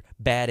air,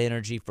 bad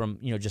energy from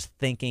just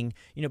thinking,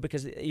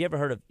 because you ever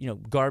heard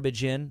of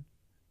garbage in,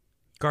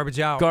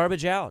 Garbage out.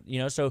 garbage out.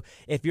 So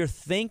if your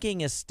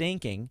thinking is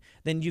stinking,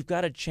 then you've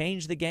got to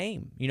change the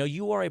game.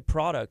 You are a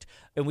product,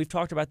 and we've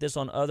talked about this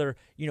on other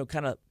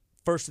kind of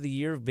first of the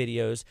year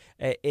videos,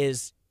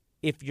 is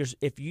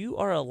if you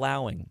are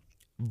allowing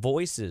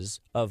voices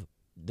of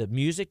the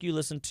music you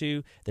listen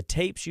to, the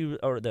tapes the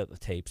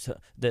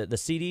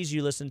CDs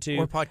you listen to,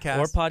 Or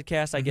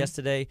podcasts. I guess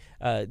today,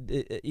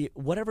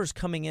 whatever's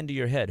coming into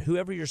your head,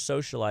 whoever you're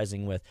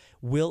socializing with,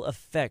 will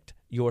affect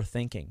your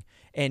thinking.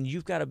 And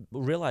you've got to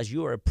realize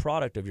you are a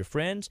product of your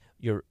friends,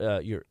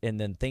 and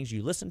then things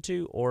you listen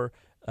to or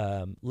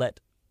let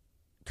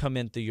come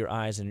in through your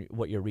eyes and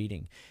what you're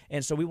reading.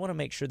 And so we want to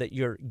make sure that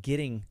you're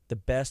getting the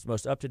best,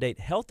 most up-to-date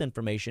health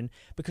information,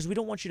 because we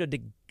don't want you to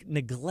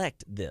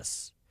neglect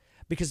this.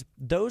 Because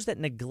those that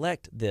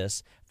neglect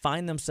this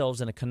find themselves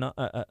in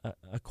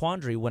a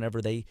quandary when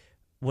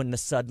the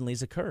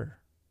suddenlies occur.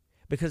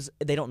 Because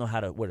they don't know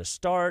where to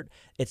start.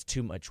 It's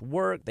too much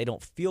work. They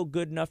don't feel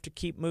good enough to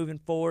keep moving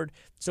forward.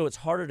 So it's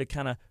harder to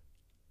kind of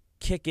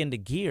kick into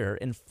gear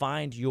and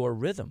find your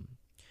rhythm.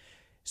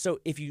 So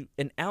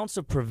an ounce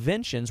of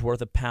prevention's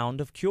worth a pound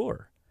of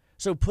cure.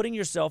 So putting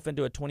yourself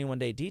into a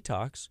 21-day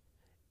detox,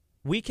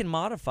 we can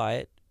modify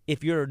it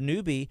if you're a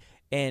newbie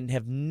and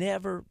have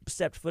never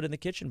stepped foot in the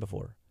kitchen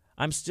before.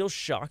 I'm still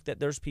shocked that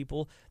there's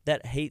people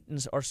that hate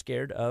and are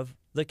scared of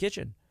the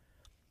kitchen.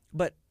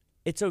 But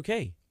it's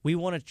okay. We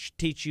want to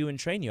teach you and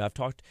train you. I've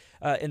talked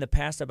in the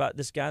past about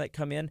this guy that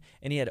come in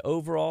and he had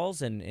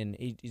overalls and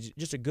he's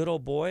just a good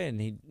old boy,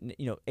 and he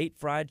ate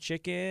fried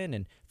chicken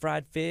and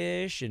fried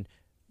fish and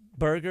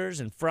burgers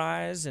and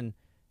fries, and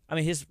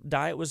his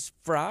diet was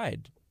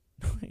fried.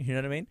 You know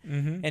what I mean?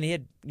 Mm-hmm. And he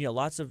had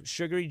lots of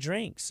sugary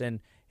drinks,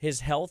 and his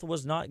health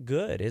was not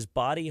good. His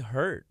body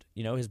hurt.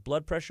 His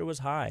blood pressure was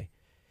high.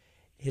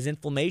 His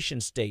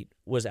inflammation state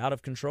was out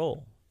of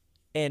control.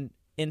 And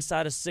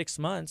inside of 6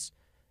 months,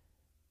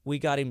 we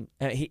got him.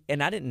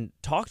 And I didn't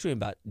talk to him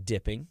about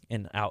dipping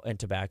and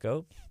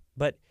tobacco,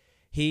 but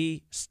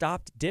he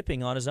stopped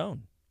dipping on his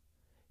own.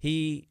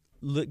 He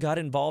got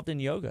involved in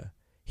yoga.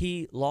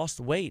 He lost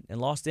weight and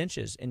lost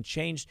inches and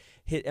changed.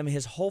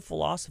 His whole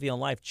philosophy on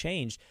life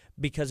changed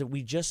because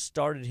we just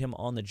started him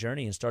on the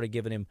journey and started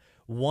giving him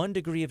 1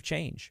 degree of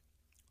change.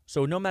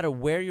 So no matter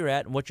where you're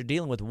at and what you're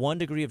dealing with, 1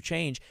 degree of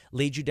change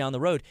leads you down the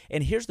road.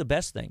 And here's the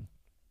best thing.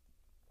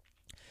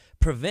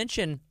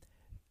 Prevention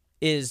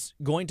is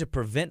going to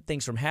prevent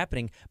things from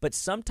happening, but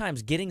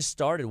sometimes getting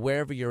started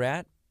wherever you're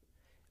at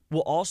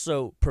will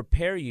also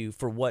prepare you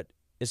for what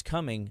is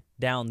coming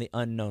down the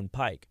unknown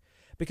pike.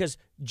 Because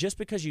just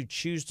because you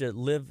choose to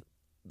live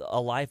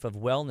a life of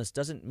wellness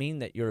doesn't mean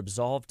that you're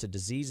absolved to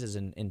diseases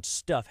and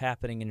stuff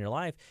happening in your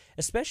life,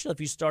 especially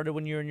if you started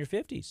when you're in your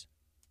 50s.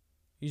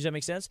 Does that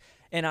make sense?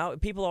 And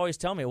people always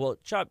tell me, well,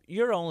 Chop,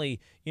 you're only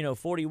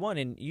 41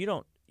 and you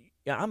don't.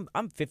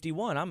 I'm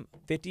 51. I'm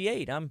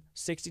 58. I'm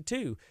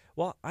 62.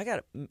 Well,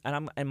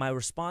 and my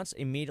response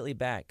immediately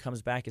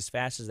comes back as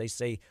fast as they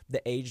say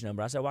the age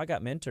number. I said, well, I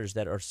got mentors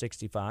that are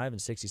 65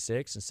 and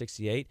 66 and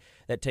 68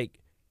 that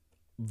take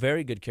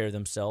very good care of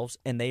themselves,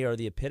 and they are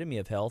the epitome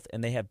of health,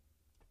 and they have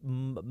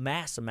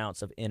mass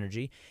amounts of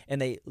energy,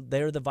 and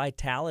they're the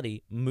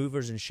vitality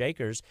movers and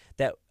shakers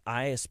that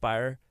I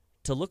aspire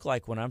to look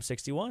like when I'm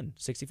 61,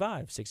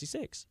 65,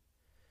 66.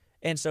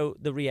 And so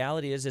the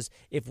reality is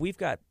if we've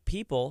got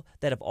people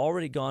that have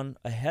already gone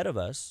ahead of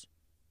us,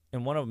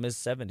 and one of them is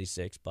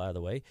 76, by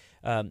the way,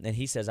 and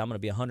he says, I'm going to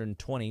be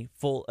 120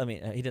 full.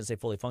 He didn't say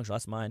fully functional.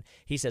 That's mine.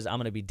 He says, I'm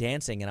going to be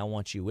dancing, and I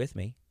want you with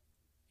me.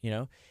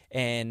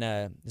 And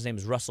his name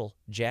is Russell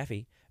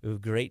Jaffe, a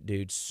great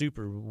dude,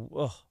 super,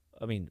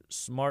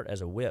 smart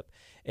as a whip,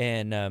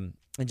 and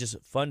just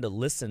fun to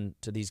listen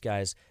to these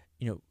guys,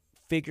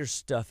 figure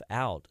stuff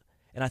out.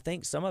 And I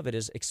think some of it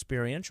is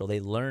experiential. They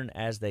learn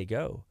as they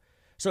go.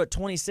 So at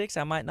 26,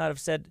 I might not have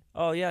said,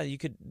 oh, yeah, you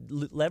could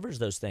leverage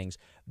those things.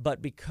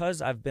 But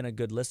because I've been a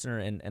good listener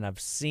and I've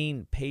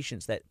seen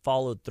patients that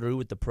followed through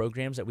with the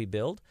programs that we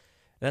build,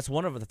 and that's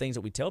one of the things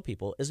that we tell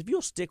people is if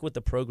you'll stick with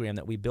the program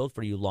that we build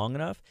for you long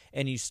enough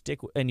and you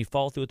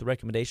follow through with the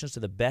recommendations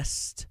to the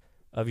best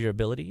of your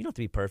ability, you don't have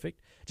to be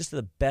perfect, just to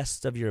the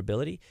best of your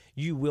ability,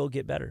 you will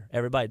get better.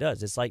 Everybody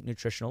does. It's like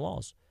nutritional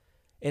laws.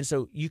 And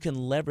so you can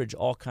leverage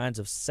all kinds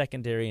of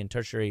secondary and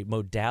tertiary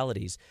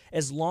modalities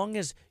as long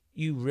as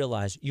you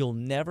realize you'll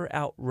never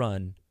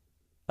outrun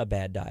a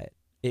bad diet.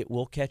 It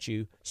will catch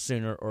you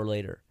sooner or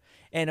later.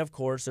 And, of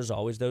course, there's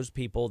always those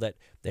people that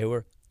they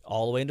were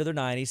all the way into their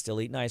 90s, still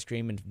eating ice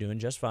cream and doing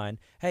just fine.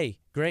 Hey,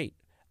 great.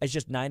 It's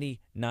just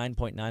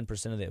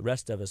 99.9% of the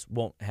rest of us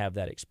won't have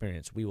that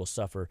experience. We will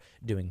suffer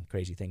doing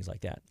crazy things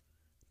like that.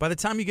 By the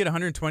time you get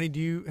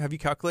 120, have you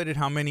calculated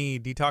how many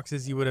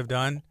detoxes you would have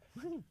done?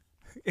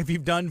 If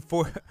you've done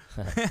four,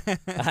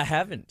 I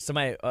haven't.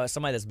 Somebody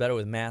that's better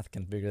with math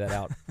can figure that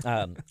out.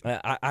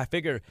 I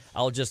figure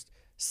I'll just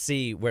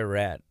see where we're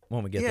at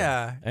when we get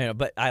Yeah. there. You know,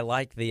 but I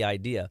like the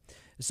idea.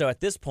 So at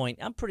this point,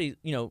 I'm pretty.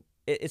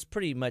 It's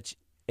pretty much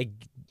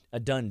a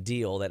done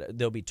deal that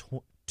there'll be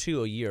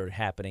 2 a year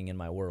happening in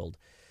my world,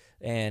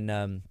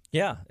 and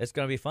yeah, it's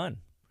gonna be fun.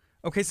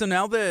 okay, so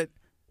now that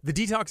the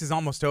detox is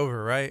almost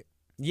over, right?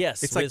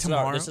 Yes, It's like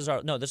tomorrow? This is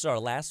our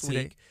last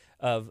Today? week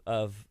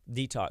of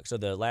detox. So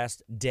the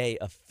last day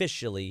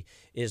officially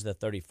is the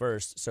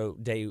 31st. So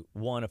day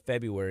 1 of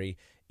February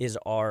is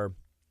our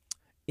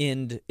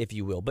end, if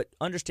you will. But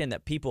understand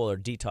that people are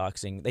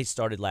detoxing. They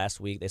started last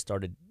week. They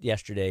started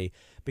yesterday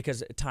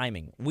because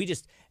timing. We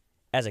just,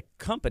 as a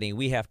company,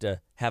 we have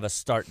to have a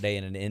start day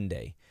and an end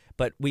day.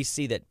 But we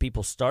see that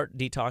people start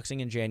detoxing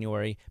in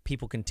January,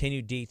 people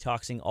continue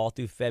detoxing all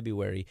through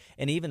February,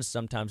 and even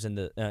sometimes in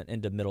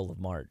the middle of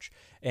March,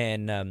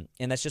 and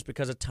that's just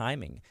because of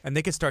timing. And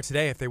they could start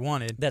today if they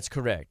wanted. That's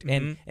correct.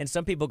 And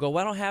some people go,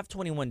 well, I don't have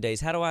 21 days.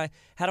 How do I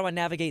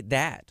navigate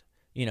that?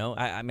 You know,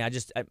 I mean,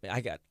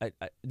 I got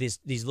these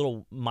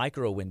little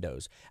micro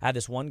windows. I have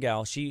this one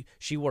gal. She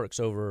works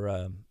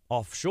over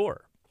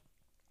offshore,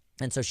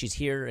 and so she's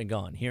here and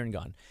gone, here and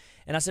gone.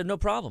 And I said, no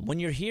problem. When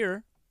you're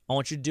here, I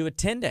want you to do a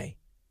 10-day,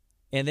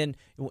 and then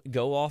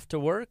go off to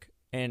work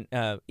and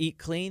eat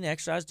clean,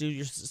 exercise, do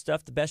your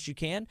stuff the best you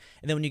can,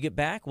 and then when you get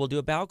back, we'll do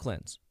a bowel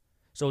cleanse.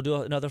 So we'll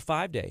do another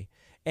 5-day,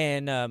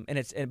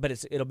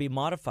 but it'll be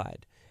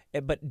modified.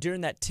 But during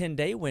that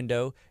 10-day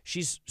window,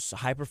 she's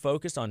hyper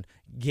focused on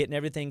getting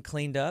everything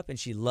cleaned up, and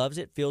she loves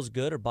it, feels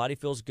good, her body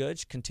feels good.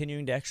 She's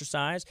continuing to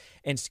exercise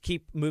and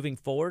keep moving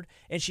forward,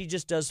 and she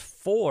just does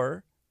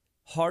 4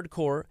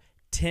 hardcore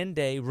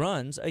 10-day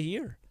runs a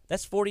year.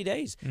 That's 40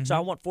 days. So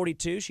I want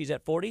 42. She's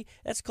at 40.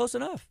 That's close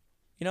enough.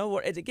 You know,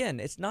 again,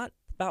 it's not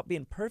about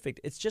being perfect.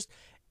 It's just,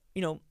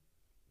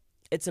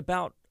 it's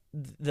about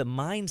the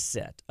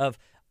mindset of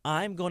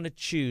I'm going to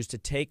choose to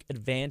take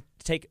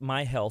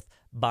my health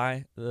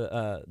by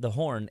the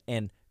horn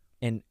and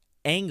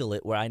angle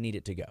it where I need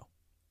it to go.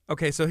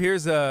 Okay, so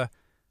here's a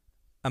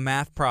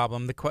math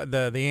problem.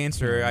 The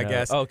answer, I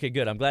guess. Okay,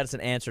 good. I'm glad it's an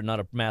answer, not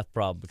a math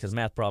problem, because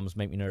math problems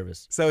make me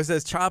nervous. So it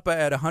says Chapa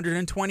at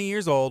 120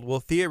 years old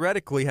will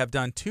theoretically have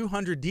done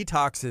 200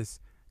 detoxes,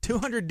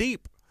 200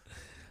 deep.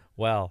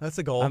 Wow, That's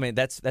a goal. I mean,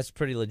 that's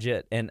pretty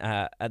legit, and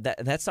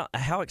that's not,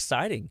 how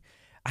exciting.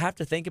 I have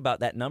to think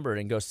about that number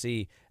and go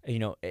see,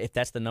 if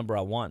that's the number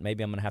I want.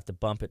 Maybe I'm going to have to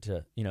bump it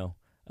to,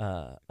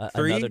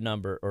 3? another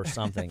number or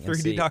something. 3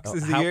 and see,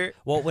 detoxes a year?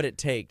 What would it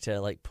take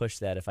to push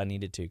that if I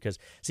needed to? Because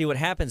see, what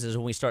happens is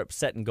when we start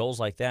setting goals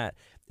like that,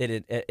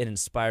 it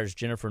inspires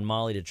Jennifer and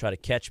Molly to try to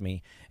catch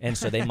me, and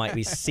so they might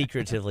be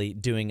secretively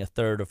doing a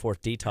 3rd or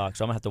 4th detox.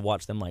 So I'm gonna have to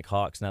watch them like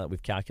hawks now that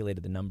we've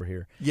calculated the number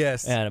here.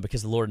 Yes.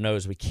 Because the Lord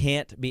knows we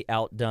can't be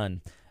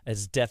outdone.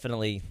 It's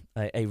definitely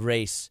a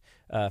race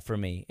for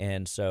me,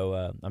 and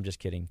so I'm just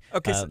kidding.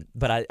 Okay,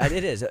 but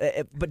it is.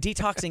 But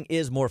detoxing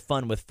is more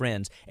fun with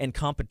friends, and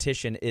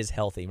competition is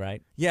healthy,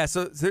 right? Yeah,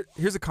 so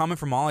here's a comment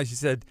from Molly. She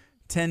said,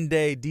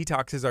 10-day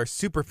detoxes are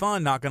super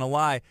fun, not going to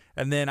lie.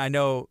 And then I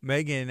know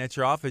Megan at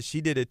your office, she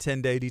did a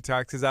 10-day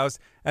detox because I was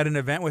at an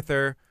event with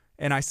her,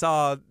 and I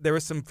saw there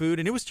was some food,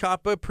 and it was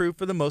Chapa approved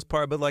for the most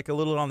part, but like a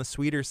little on the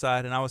sweeter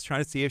side, and I was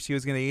trying to see if she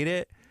was going to eat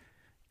it.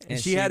 And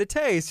she had a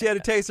taste. She had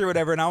a taste or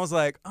whatever, and I was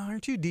like, oh,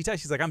 aren't you detox?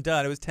 She's like, I'm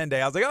done. It was 10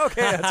 days. I was like,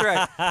 okay, that's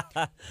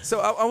right. So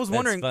I was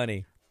wondering, That's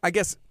funny. I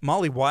guess,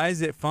 Molly, why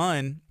is it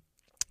fun?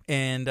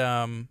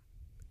 And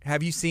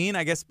have you seen,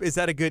 I guess, is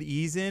that a good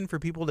ease-in for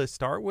people to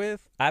start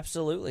with?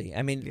 Absolutely.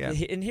 I mean, Yeah.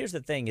 and here's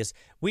the thing is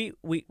we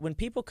when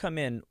people come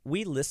in,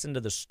 we listen to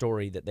the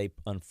story that they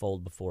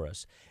unfold before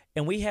us.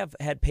 And we have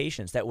had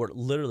patients that were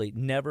literally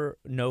never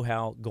know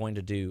how going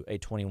to do a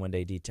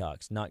 21-day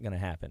detox. Not going to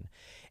happen.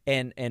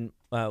 And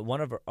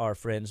one of our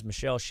friends,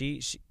 Michelle,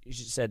 she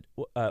said,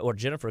 or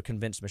Jennifer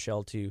convinced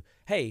Michelle to,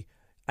 hey,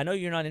 I know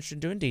you're not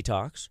interested in doing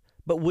detox,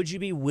 but would you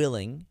be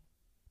willing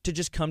to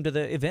just come to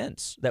the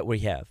events that we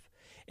have?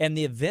 And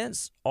the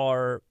events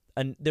are,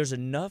 there's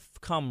enough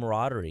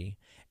camaraderie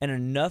and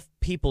enough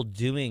people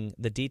doing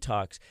the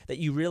detox that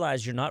you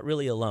realize you're not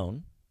really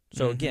alone.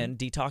 So again,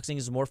 detoxing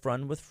is more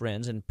fun with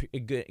friends, and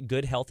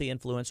good, healthy,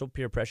 influential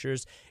peer pressure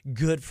is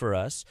good for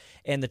us.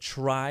 And the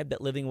tribe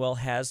that Living Well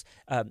has,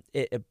 that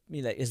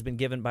has been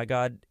given by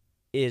God,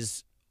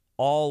 is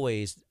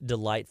always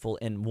delightful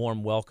and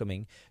warm,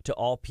 welcoming to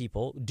all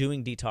people,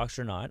 doing detox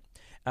or not.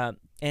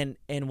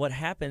 And what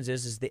happens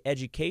is the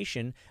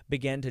education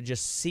began to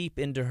just seep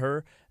into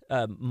her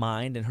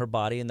mind and her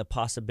body and the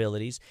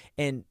possibilities.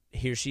 And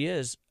here she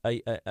is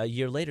a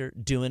year later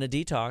doing a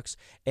detox,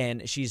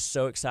 and she's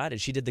so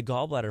excited. She did the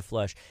gallbladder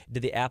flush,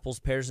 did the apples,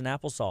 pears, and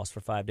applesauce for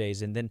 5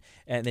 days, and then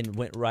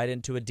went right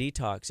into a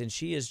detox. And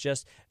she is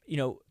just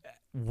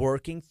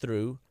working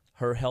through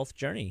her health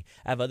journey.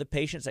 I have other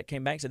patients that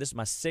came back and said, this is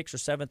my 6th or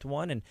 7th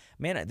one, and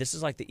man, this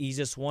is like the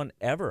easiest one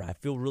ever. I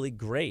feel really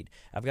great.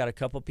 I've got a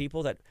couple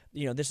people that,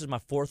 this is my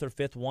 4th or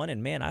 5th one,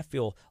 and man, I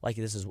feel like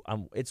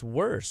it's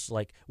worse.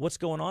 Like, what's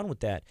going on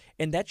with that?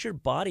 And that's your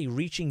body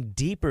reaching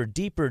deeper,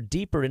 deeper,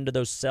 deeper into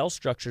those cell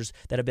structures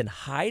that have been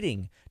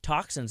hiding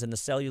toxins in the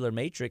cellular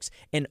matrix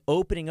and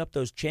opening up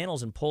those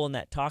channels and pulling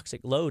that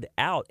toxic load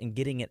out and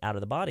getting it out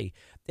of the body.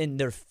 And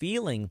they're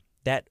feeling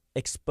that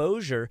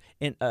exposure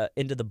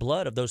into the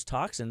blood of those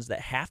toxins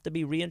that have to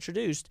be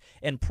reintroduced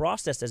and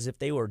processed as if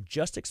they were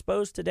just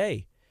exposed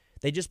today.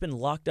 They just been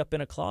locked up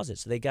in a closet.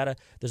 So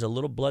there's a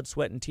little blood,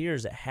 sweat, and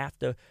tears that have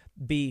to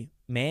be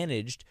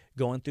managed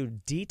going through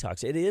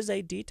detox. It is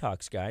a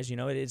detox, guys. It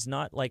is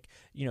not like,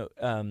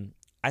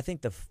 I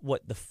think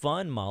what the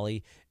fun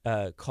Molly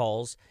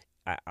calls,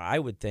 I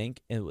would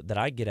think, and that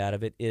I get out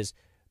of it is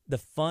the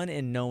fun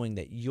in knowing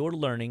that you're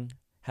learning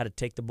how to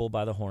take the bull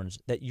by the horns,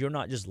 that you're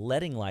not just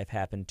letting life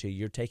happen to you,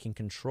 you're taking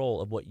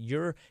control of what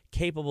you're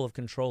capable of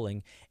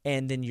controlling,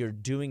 and then you're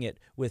doing it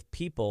with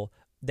people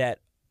that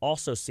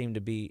also seem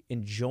to be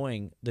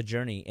enjoying the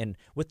journey. And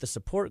with the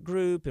support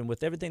group and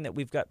with everything that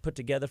we've got put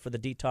together for the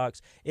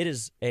detox, it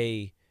is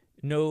a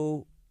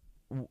no-brainer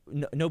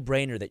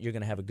that you're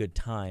going to have a good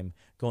time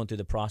going through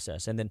the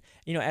process. And then,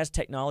 as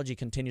technology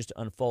continues to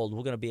unfold,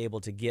 we're going to be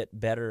able to get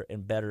better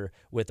and better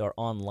with our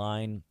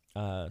online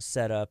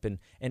setup. And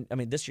I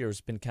mean, this year has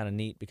been kind of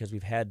neat because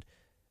we've had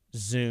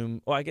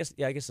Zoom. Well, I guess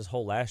this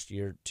whole last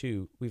year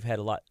too, we've had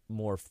a lot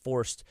more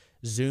forced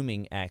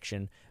Zooming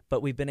action,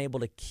 but we've been able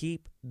to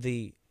keep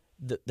the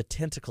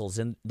tentacles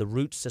and the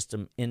root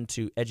system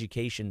into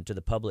education to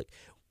the public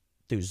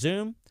through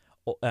Zoom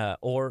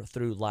or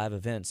through live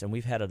events. And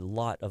we've had a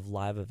lot of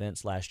live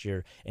events last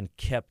year and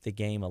kept the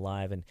game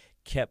alive and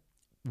kept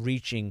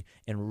reaching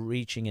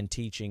and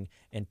teaching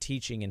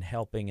and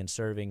helping and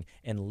serving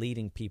and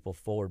leading people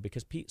forward,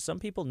 because some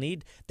people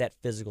need that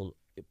physical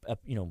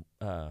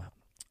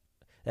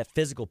that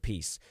physical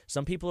piece.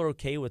 Some people are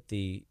okay with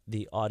the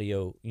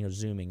audio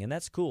Zooming, and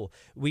that's cool.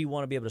 We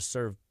want to be able to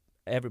serve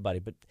everybody.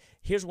 But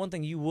here's one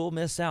thing you will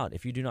miss out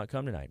if you do not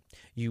come tonight.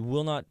 You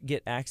will not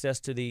get access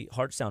to the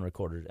heart sound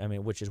recorder,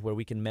 which is where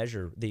we can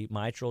measure the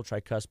mitral,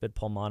 tricuspid,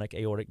 pulmonic,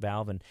 aortic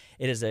valve. And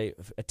it is a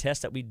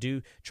test that we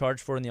do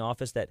charge for in the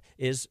office that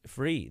is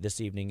free this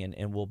evening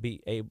and we'll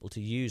be able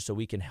to use so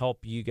we can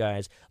help you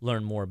guys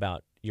learn more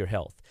about your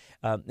health.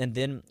 And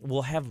then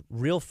we'll have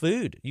real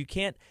food. You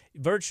can't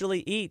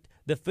virtually eat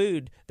the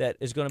food that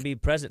is going to be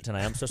present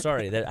tonight. I'm so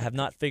sorry that I have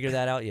not figured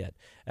that out yet.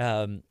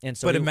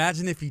 But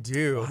imagine if you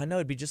do. I know,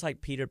 it'd be just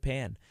like Peter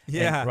Pan.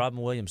 Yeah. And Robin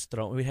Williams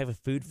we have a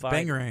food fight.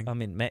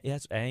 Bangarang.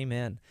 Yes,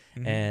 amen.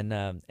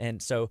 Mm-hmm.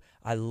 And so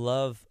I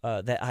love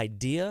that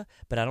idea,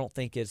 but I don't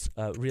think it's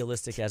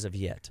realistic as of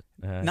yet.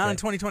 Not in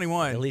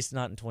 2021. At least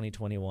not in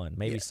 2021.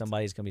 Maybe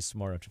somebody's going to be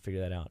smart enough to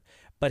figure that out.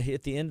 But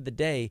at the end of the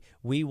day,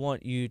 we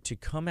want you to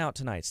come out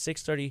tonight,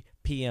 6:30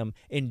 p.m.,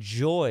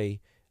 enjoy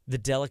the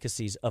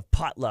delicacies of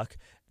potluck,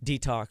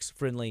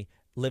 detox-friendly,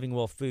 living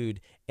well food,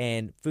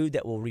 and food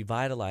that will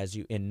revitalize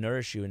you and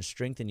nourish you and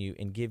strengthen you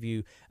and give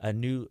you a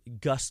new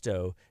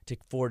gusto to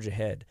forge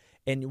ahead.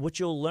 And what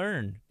you'll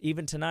learn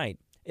even tonight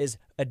is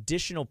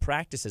additional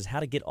practices, how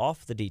to get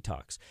off the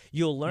detox.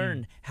 You'll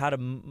learn how to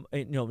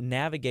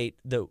navigate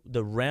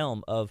the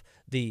realm of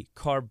the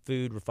carb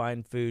food,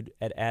 refined food,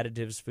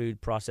 additives food,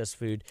 processed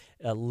food,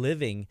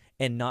 living,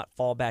 and not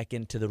fall back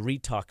into the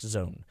retox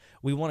zone.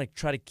 We want to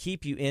try to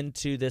keep you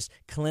into this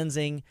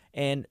cleansing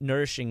and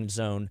nourishing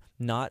zone,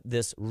 not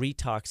this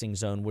retoxing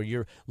zone where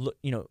you're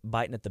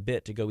biting at the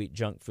bit to go eat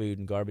junk food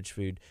and garbage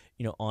food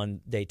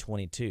on day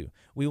 22.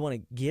 We want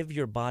to give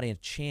your body a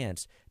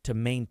chance to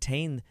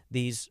maintain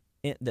these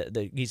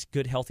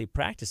good healthy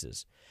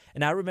practices.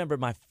 And I remember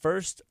my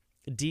first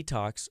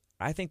detox,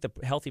 I think the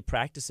healthy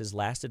practices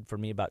lasted for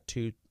me about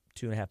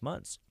 2.5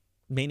 months,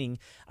 meaning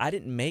I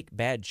didn't make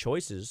bad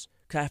choices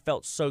because I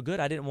felt so good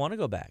I didn't want to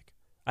go back.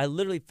 I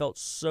literally felt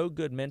so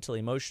good mentally,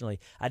 emotionally.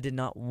 I did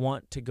not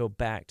want to go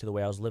back to the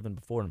way I was living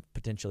before and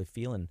potentially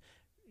feeling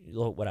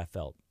what I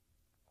felt.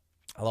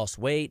 I lost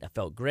weight. I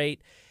felt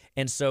great.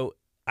 And so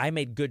I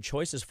made good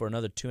choices for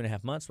another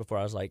 2.5 months before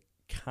I was like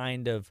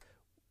kind of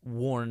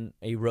worn,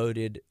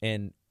 eroded,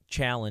 and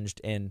challenged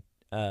and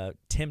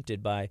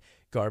tempted by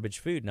garbage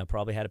food. And I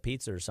probably had a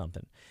pizza or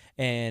something.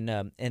 And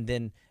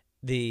then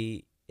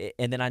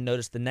I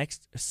noticed the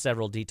next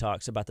several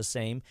detox about the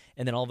same.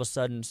 And then all of a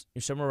sudden,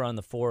 somewhere around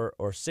the 4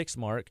 or 6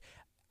 mark,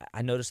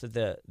 I noticed that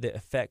the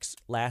effects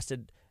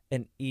lasted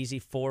an easy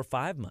 4 or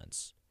 5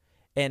 months.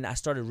 And I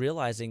started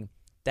realizing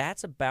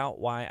that's about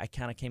why I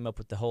kind of came up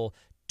with the whole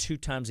 2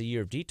 times a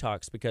year of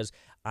detox, because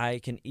I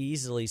can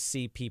easily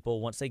see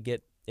people once they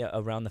get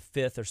around the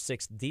 5th or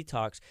 6th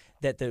detox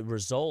that the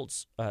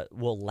results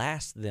will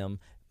last them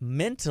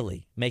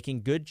mentally,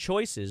 making good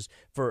choices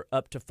for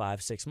up to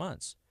 5-6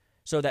 months.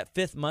 So that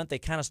 5th month, they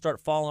kind of start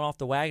falling off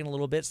the wagon a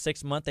little bit.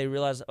 6th month, they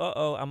realize,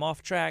 I'm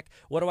off track.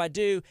 What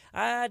do?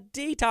 I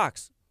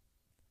detox.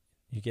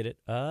 You get it?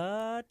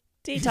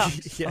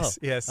 Detox.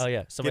 Yes. Oh,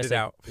 yeah. Somebody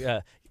Get it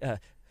out.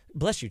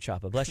 Bless you,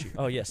 Chapa. Bless you.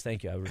 Oh, yes,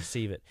 thank you. I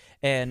receive it.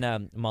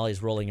 And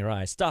Molly's rolling her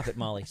eyes. Stop it,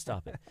 Molly.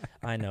 Stop it.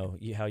 I know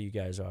how you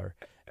guys are.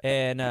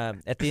 And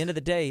at the end of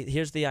the day,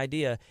 here's the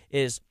idea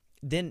is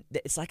then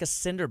it's like a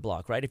cinder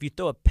block, right? If you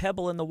throw a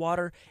pebble in the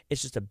water,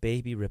 it's just a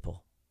baby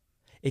ripple.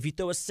 If you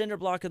throw a cinder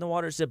block in the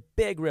water, it's a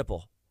big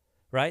ripple,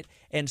 right?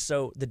 And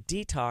so the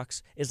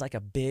detox is like a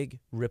big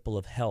ripple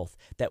of health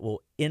that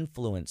will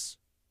influence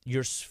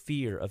your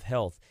sphere of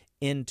health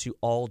into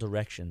all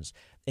directions,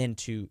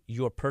 into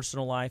your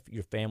personal life,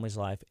 your family's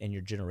life, and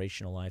your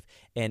generational life,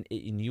 and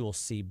you will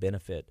see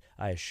benefit,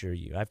 I assure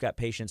you. I've got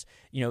patients,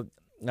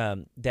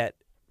 that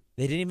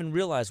they didn't even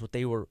realize what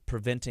they were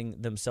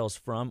preventing themselves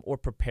from or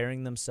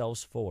preparing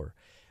themselves for.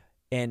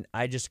 And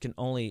I just can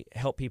only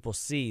help people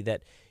see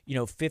that,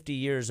 50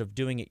 years of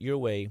doing it your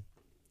way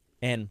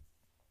and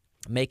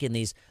making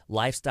these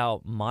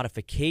lifestyle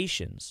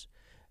modifications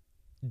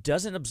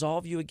doesn't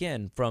absolve you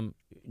again from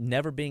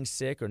never being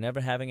sick or never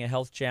having a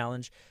health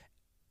challenge.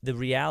 The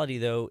reality,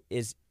 though,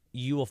 is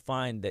you will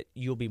find that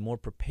you'll be more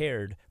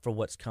prepared for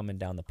what's coming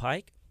down the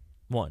pike,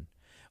 1.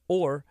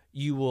 Or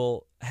you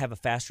will have a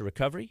faster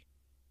recovery,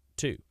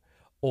 2.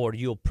 Or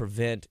you'll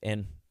prevent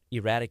and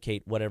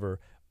eradicate whatever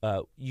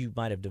you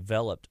might have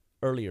developed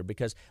earlier.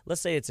 Because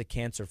let's say it's a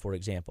cancer, for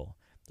example.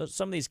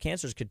 Some of these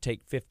cancers could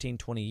take 15,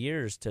 20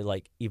 years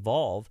to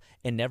evolve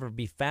and never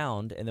be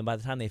found. And then by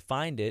the time they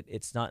find it,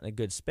 it's not in a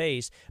good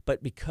space.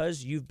 But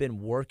because you've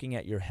been working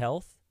at your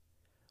health,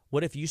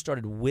 what if you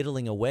started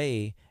whittling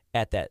away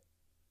at that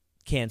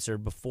cancer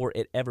before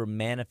it ever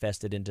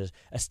manifested into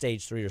a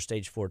stage 3 or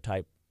stage 4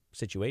 type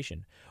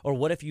situation? Or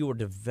what if you were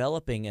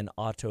developing an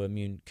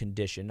autoimmune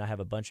condition? I have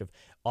a bunch of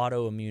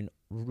autoimmune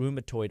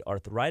rheumatoid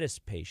arthritis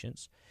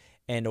patients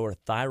and or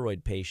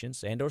thyroid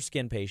patients and or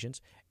skin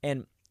patients.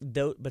 And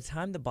by the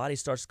time the body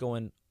starts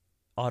going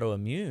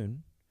autoimmune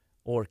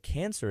or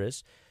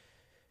cancerous,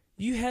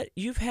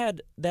 you've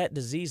had that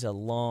disease a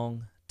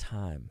long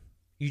time.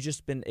 You've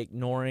just been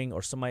ignoring,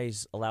 or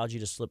somebody's allowed you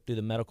to slip through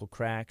the medical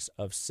cracks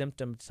of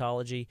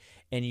symptomatology,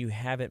 and you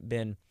haven't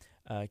been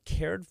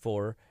cared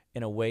for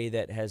in a way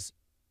that has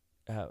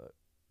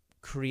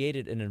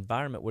created an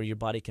environment where your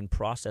body can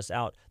process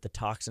out the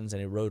toxins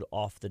and erode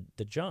off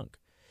the junk.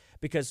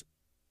 Because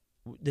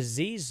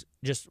disease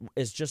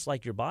is just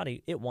like your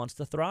body. It wants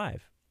to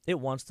thrive. It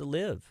wants to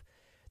live.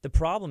 The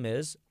problem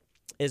is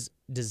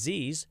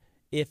disease,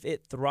 if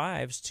it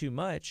thrives too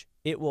much,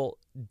 it will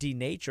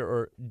denature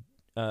or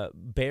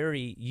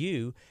bury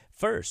you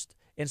first.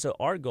 And so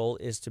our goal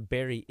is to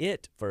bury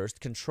it first,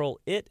 control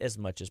it as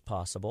much as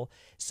possible,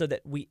 so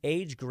that we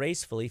age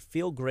gracefully,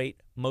 feel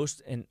great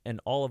most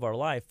and all of our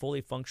life,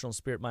 fully functional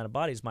spirit, mind, and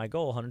body is my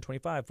goal,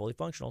 125, fully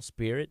functional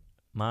spirit,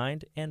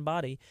 mind, and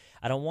body.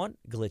 I don't want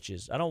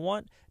glitches. I don't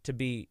want to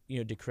be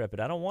decrepit.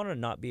 I don't want to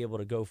not be able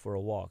to go for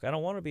a walk. I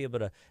don't want to be able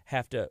to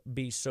have to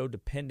be so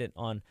dependent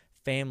on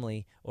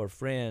family or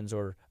friends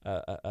or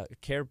a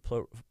care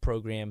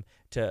program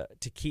to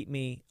keep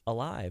me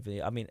alive.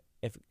 I mean,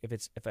 if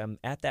I'm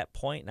at that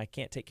point and I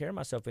can't take care of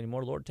myself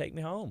anymore, Lord, take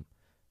me home.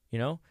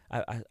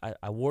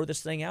 I wore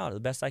this thing out the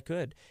best I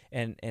could.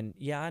 And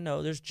yeah, I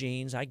know there's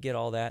genes. I get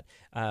all that.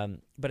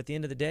 But at the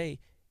end of the day,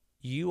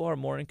 you are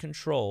more in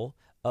control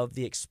of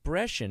the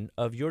expression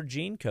of your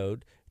gene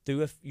code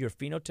through your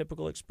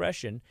phenotypical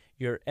expression,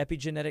 your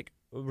epigenetic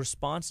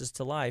responses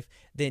to life,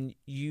 then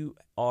you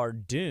are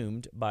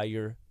doomed by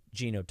your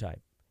genotype,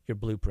 your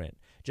blueprint.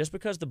 Just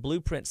because the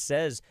blueprint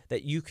says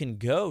that you can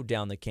go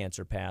down the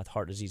cancer path,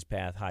 heart disease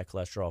path, high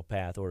cholesterol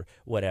path, or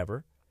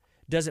whatever,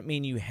 doesn't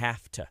mean you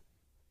have to.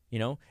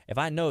 If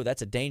I know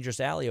that's a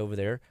dangerous alley over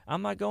there,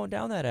 I'm not going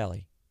down that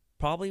alley.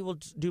 Probably will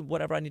do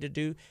whatever I need to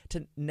do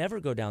to never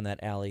go down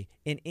that alley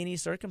in any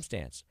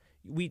circumstance.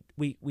 We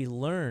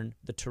learn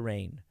the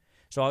terrain.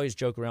 So I always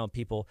joke around with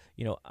people,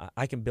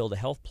 I can build a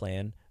health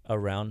plan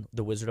around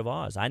the Wizard of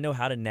Oz. I know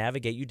how to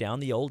navigate you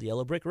down the old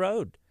yellow brick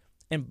road.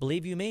 And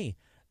believe you me,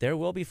 there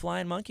will be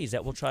flying monkeys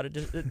that will try to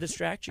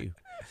distract you.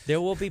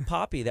 There will be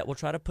Poppy that will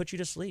try to put you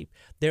to sleep.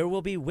 There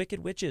will be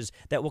wicked witches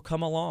that will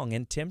come along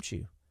and tempt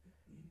you.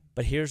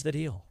 But here's the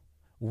deal.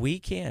 We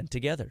can,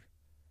 together,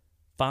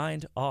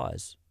 find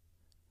Oz.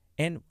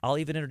 And I'll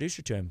even introduce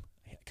you to him,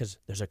 because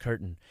there's a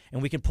curtain.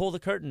 And we can pull the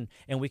curtain,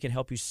 and we can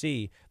help you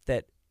see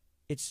that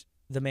it's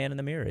the man in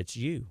the mirror. It's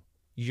you.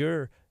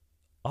 You're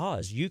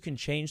Oz. You can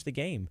change the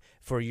game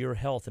for your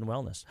health and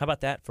wellness. How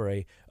about that for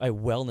a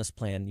wellness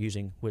plan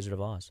using Wizard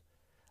of Oz?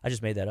 I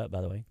just made that up,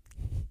 by the way.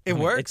 It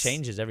works. It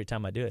changes every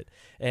time I do it.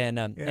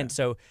 And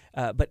so,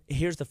 but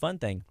here's the fun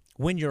thing.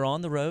 When you're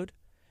on the road,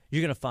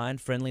 you're going to find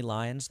friendly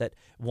lions that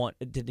want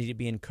to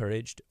be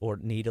encouraged or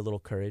need a little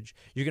courage.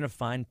 You're going to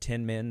find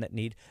 10 men that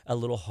need a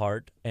little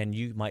heart, and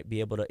you might be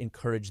able to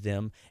encourage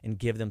them and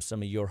give them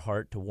some of your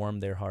heart to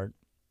warm their heart.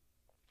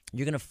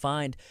 You're going to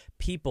find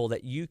people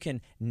that you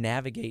can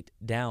navigate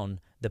down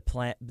the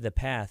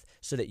path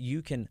so that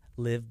you can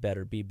live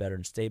better, be better,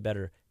 and stay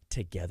better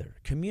together.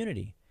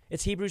 Community.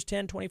 It's Hebrews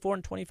 10, 24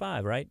 and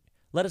 25, right?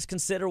 Let us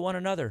consider one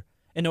another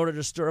in order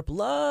to stir up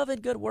love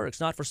and good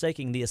works, not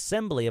forsaking the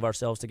assembly of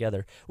ourselves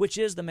together, which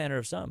is the manner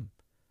of some,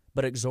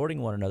 but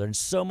exhorting one another, and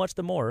so much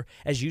the more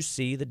as you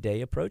see the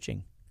day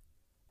approaching.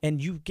 And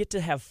you get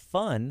to have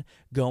fun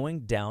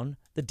going down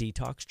the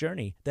detox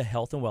journey, the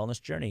health and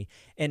wellness journey.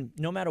 And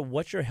no matter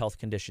what your health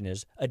condition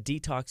is, a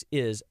detox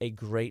is a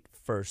great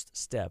first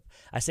step.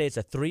 I say it's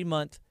a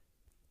 3-month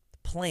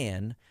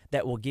plan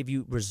that will give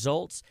you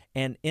results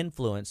and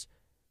influence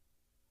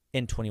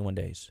in 21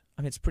 days.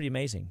 I mean, it's pretty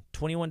amazing.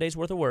 21 days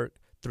worth of work,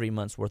 3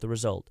 months worth of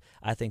result.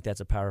 I think that's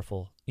a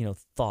powerful,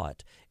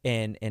 thought.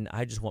 And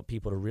I just want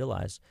people to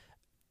realize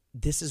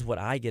this is what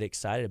I get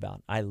excited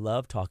about. I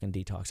love talking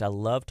detox. I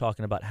love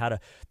talking about how to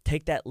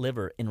take that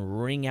liver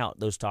and wring out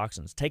those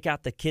toxins, take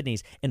out the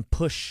kidneys and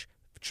push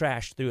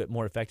trash through it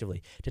more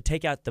effectively, to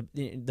take out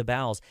the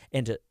bowels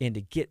and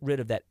to get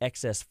rid of that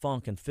excess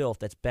funk and filth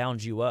that's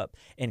bound you up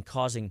and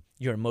causing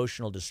your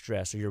emotional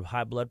distress or your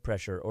high blood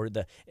pressure or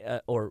the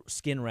or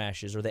skin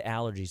rashes or the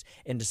allergies,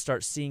 and to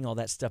start seeing all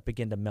that stuff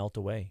begin to melt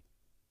away.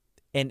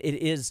 And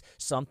it is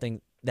something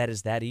that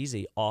is that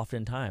easy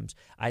oftentimes.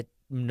 I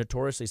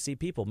notoriously see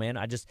people, man,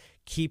 I just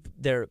keep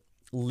their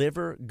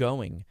liver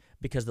going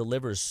because the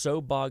liver is so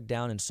bogged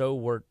down and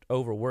so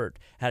overworked.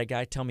 Had a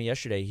guy tell me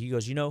yesterday, he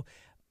goes,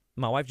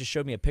 my wife just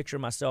showed me a picture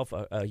of myself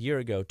a year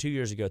ago, 2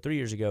 years ago, 3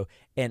 years ago,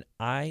 and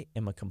I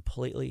am a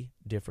completely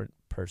different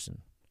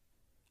person.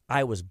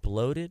 I was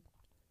bloated.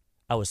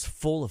 I was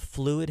full of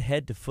fluid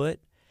head to foot.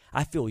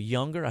 I feel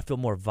younger. I feel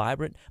more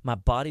vibrant. My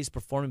body's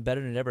performing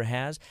better than it ever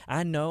has.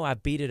 I know I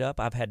beat it up.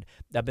 I've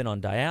been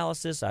on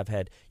dialysis. I've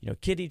had,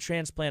 kidney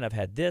transplant. I've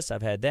had this.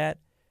 I've had that.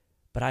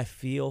 But I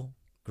feel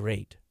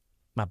great.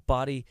 My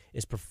body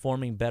is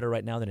performing better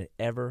right now than it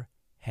ever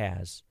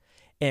has.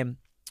 And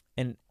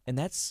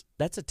that's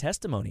a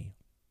testimony.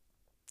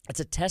 It's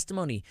a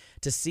testimony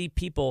to see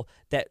people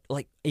that,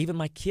 like even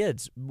my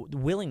kids,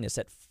 willingness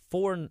at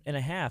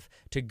 4.5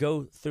 to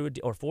go through,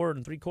 or 4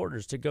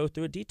 3/4 to go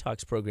through a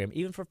detox program,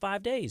 even for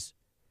 5 days.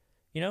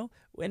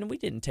 And we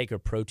didn't take her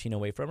protein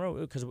away from her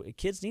because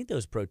kids need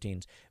those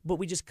proteins, but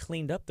we just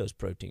cleaned up those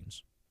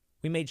proteins.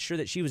 We made sure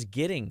that she was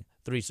getting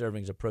 3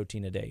 servings of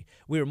protein a day.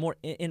 We were more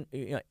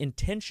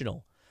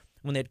intentional.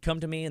 When they'd come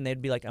to me and they'd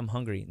be like, I'm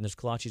hungry, and there's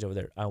kolaches over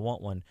there, I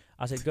want one.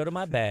 I said, go to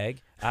my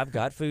bag. I've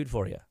got food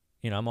for you.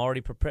 I'm already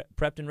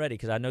prepped and ready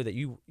because I know that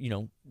you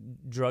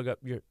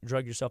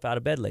drug yourself out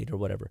of bed late or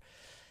whatever.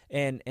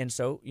 And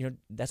so,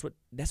 that's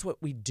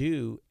what we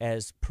do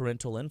as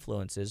parental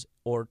influences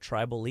or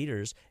tribal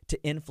leaders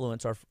to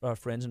influence our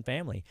friends and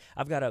family.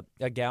 I've got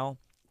a gal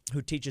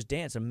who teaches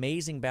dance,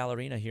 amazing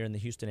ballerina here in the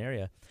Houston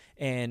area,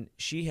 and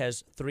she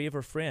has 3 of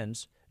her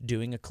friends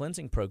doing a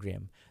cleansing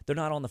program. They're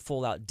not on the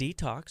full-out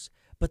detox,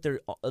 but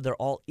they're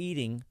all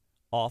eating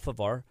off of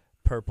our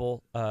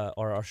purple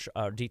or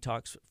our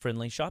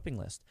detox-friendly shopping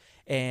list,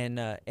 and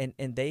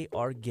they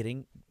are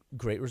getting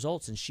great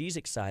results. And she's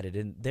excited,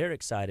 and they're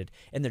excited,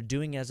 and they're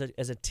doing as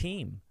a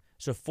team.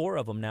 So 4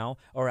 of them now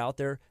are out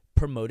there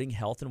promoting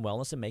health and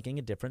wellness and making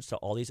a difference to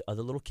all these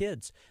other little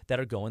kids that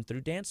are going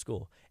through dance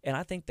school. And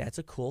I think that's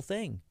a cool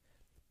thing.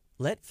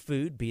 Let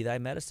food be thy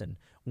medicine.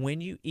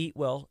 When you eat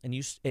well, and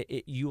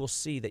you will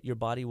see that your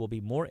body will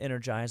be more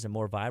energized and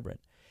more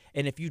vibrant.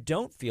 And if you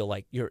don't feel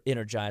like you're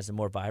energized and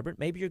more vibrant,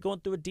 maybe you're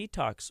going through a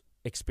detox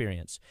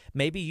experience.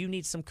 Maybe you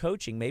need some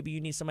coaching. Maybe you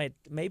need somebody.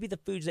 Maybe the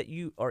foods that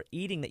you are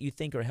eating that you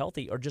think are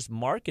healthy are just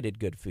marketed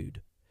good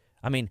food.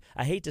 I mean,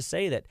 I hate to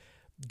say that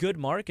good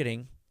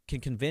marketing can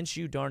convince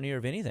you darn near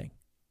of anything.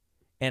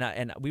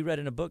 And we read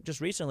in a book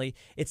just recently,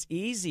 it's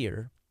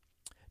easier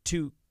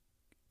to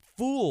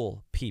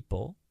fool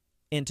people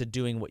into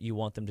doing what you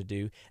want them to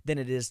do than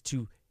it is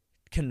to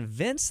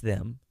convince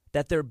them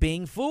that they're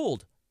being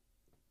fooled.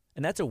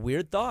 And that's a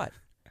weird thought,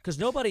 because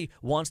nobody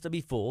wants to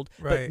be fooled,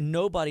 Right. but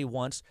nobody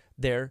wants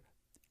their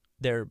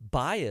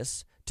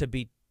bias to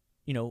be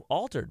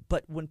altered.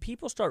 But when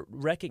people start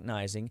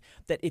recognizing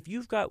that if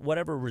you've got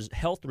whatever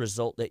health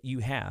result that you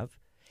have,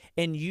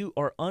 and you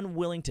are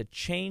unwilling to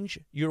change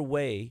your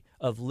way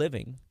of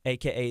living,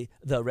 aka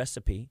the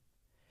recipe,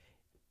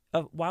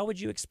 why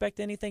would you expect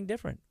anything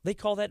different? They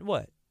call that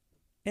what?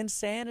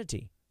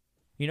 Insanity.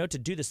 To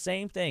do the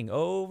same thing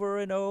over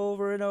and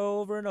over and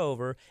over and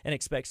over and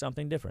expect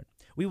something different.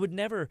 We would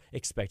never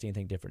expect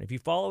anything different. If you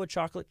follow a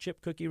chocolate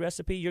chip cookie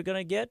recipe, you're going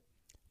to get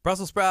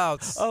Brussels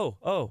sprouts.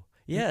 Oh,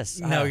 yes.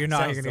 No, you're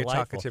not. You're Sounds going to get delightful.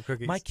 chocolate chip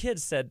cookies. My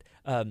kids said,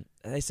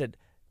 they said,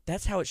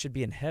 that's how it should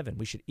be in heaven.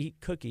 We should eat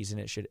cookies, and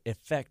it should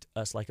affect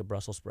us like a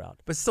Brussels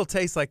sprout. But still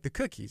tastes like the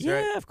cookies,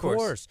 right? Yeah, of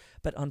course.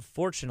 But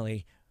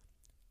unfortunately,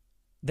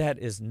 that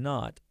is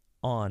not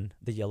on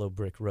the Yellow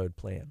Brick Road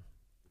plan.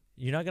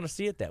 You're not going to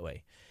see it that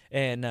way.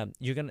 And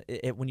you're going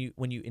to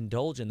when you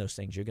indulge in those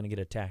things, you're going to get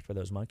attacked by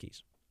those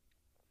monkeys.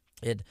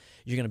 And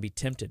you're going to be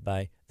tempted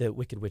by the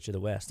Wicked Witch of the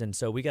West. And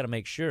so we got to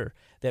make sure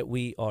that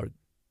we are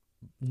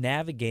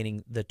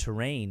navigating the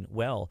terrain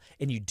well,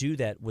 and you do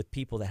that with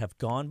people that have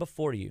gone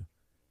before you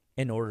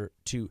in order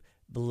to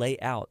lay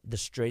out the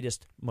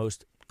straightest,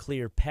 most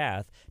clear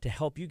path to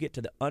help you get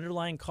to the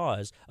underlying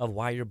cause of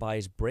why your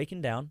body's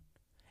breaking down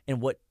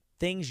and what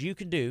things you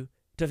can do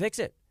to fix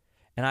it.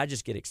 And I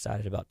just get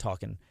excited about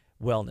talking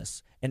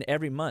wellness. And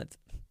every month,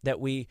 that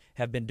we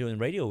have been doing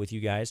radio with you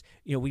guys,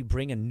 we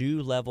bring a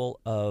new level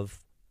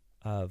of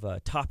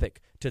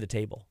topic to the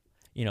table.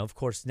 Of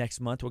course, next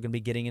month we're going to be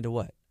getting into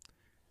what?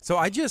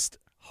 So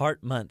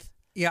Heart Month.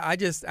 Yeah, I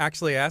just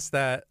actually asked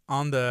that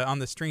on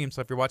the stream.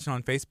 So if you're watching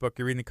on Facebook,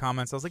 you're reading the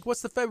comments. I was like,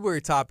 "What's the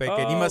February topic?" Oh,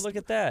 and you must look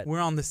at that. We're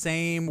on the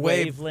same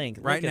wavelength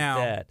right look now.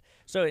 At that.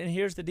 So, and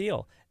here's the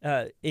deal.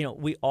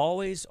 We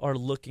always are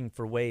looking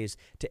for ways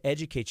to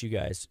educate you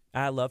guys.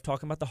 I love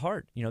talking about the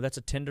heart. That's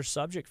a tender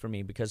subject for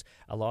me because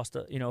I lost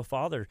a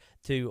father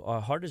to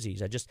heart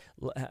disease. I just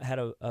had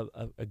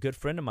a good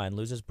friend of mine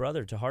lose his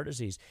brother to heart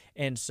disease,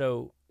 and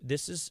so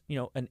this is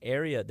an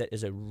area that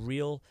is a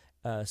real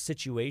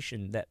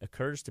situation that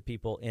occurs to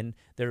people in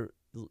their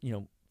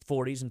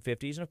 40s and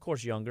 50s, and of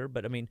course younger,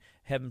 but I mean,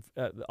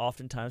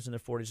 oftentimes in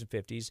their 40s and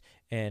 50s,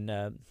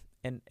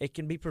 and it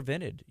can be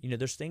prevented.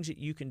 There's things that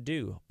you can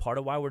do. Part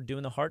of why we're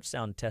doing the heart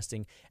sound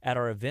testing at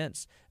our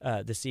events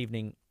this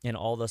evening and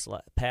all this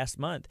past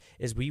month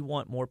is we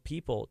want more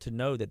people to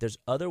know that there's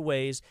other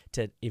ways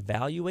to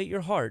evaluate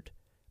your heart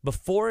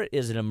before it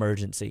is an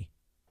emergency.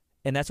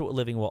 And that's what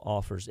Living Well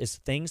offers, is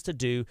things to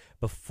do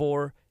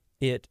before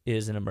it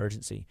is an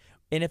emergency.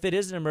 And if it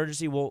is an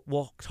emergency,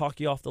 we'll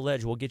talk you off the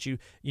ledge. We'll get you,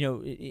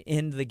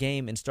 into the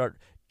game and start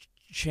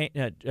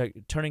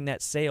turning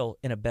that sail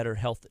in a better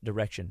health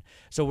direction.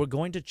 So we're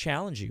going to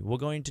challenge you. We're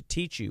going to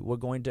teach you. We're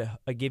going to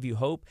give you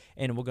hope,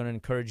 and we're going to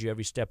encourage you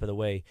every step of the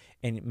way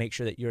and make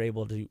sure that you're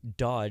able to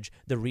dodge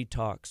the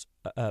detox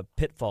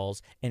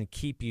pitfalls and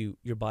keep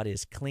your body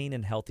as clean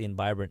and healthy and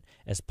vibrant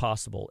as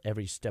possible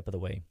every step of the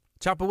way.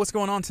 Chapa, what's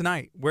going on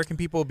tonight? Where can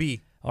people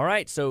be? All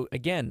right. So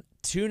again,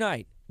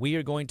 tonight we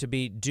are going to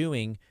be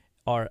doing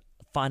our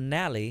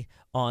finale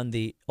on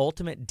the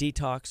Ultimate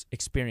Detox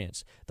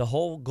Experience. The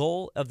whole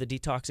goal of the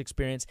Detox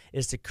Experience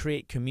is to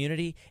create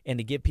community and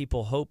to give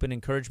people hope and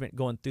encouragement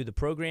going through the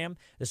program.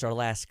 This is our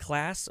last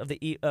class of the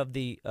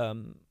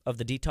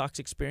Detox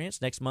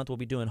Experience. Next month we'll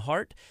be doing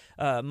Heart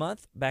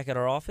Month back at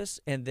our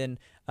office, and then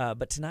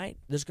but tonight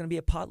there's going to be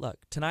a potluck.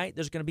 Tonight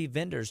there's going to be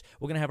vendors.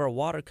 We're going to have our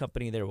water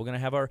company there. We're going to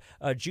have our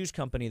juice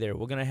company there.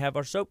 We're going to have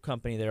our soap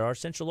company there. Our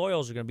essential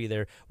oils are going to be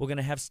there. We're going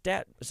to have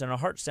stats and a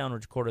heart sound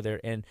recorder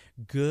there, and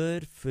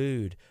good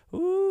food.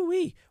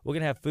 Ooh-wee. We're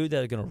going to have food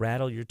that are going to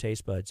rattle your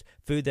taste buds,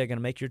 food that are going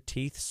to make your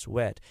teeth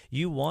sweat.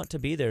 You want to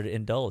be there to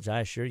indulge,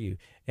 I assure you.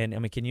 And, I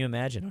mean, can you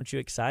imagine? Aren't you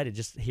excited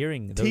just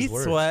hearing those teeth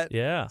words? Sweat?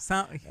 Yeah.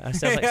 Sound like yeah,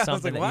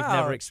 something like, that you've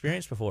wow. never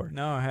experienced before.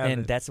 No, I haven't.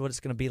 And that's what it's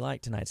going to be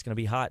like tonight. It's going to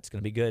be hot. It's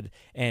going to be good.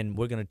 And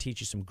we're going to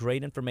teach you some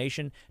great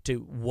information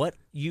to what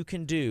you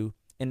can do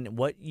and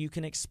what you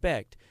can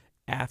expect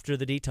after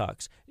the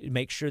detox.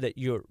 Make sure that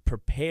you're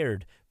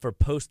prepared for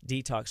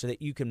post-detox so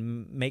that you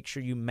can make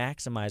sure you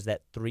maximize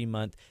that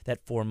 3-month,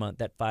 that 4-month,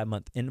 that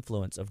 5-month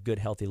influence of good,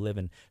 healthy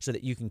living so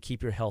that you can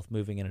keep your health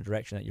moving in a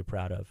direction that you're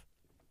proud of.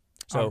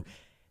 So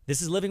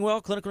this is Living Well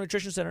Clinical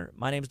Nutrition Center.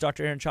 My name is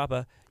Dr. Aaron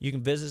Chapa. You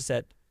can visit us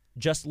at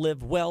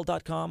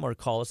justlivewell.com or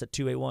call us at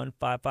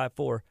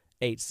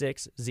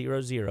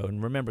 281-554-8600.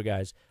 And remember,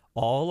 guys,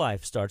 all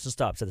life starts and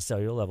stops at the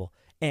cellular level.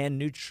 And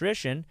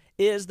nutrition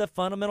is the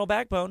fundamental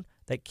backbone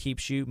that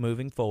keeps you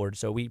moving forward.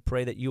 So we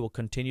pray that you will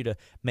continue to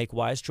make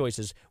wise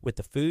choices with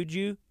the food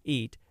you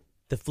eat,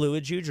 the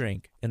fluids you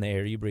drink, and the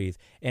air you breathe.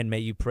 And may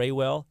you pray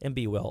well and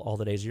be well all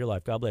the days of your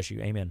life. God bless you.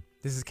 Amen.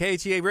 This is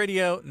KHEA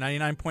Radio,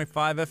 99.5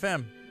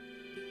 FM.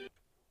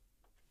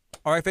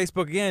 All right,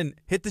 Facebook, again,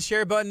 hit the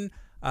share button.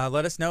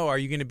 Let us know, are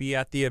you going to be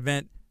at the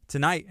event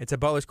tonight? It's at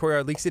Butler's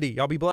Courtyard, League City. Y'all be blessed.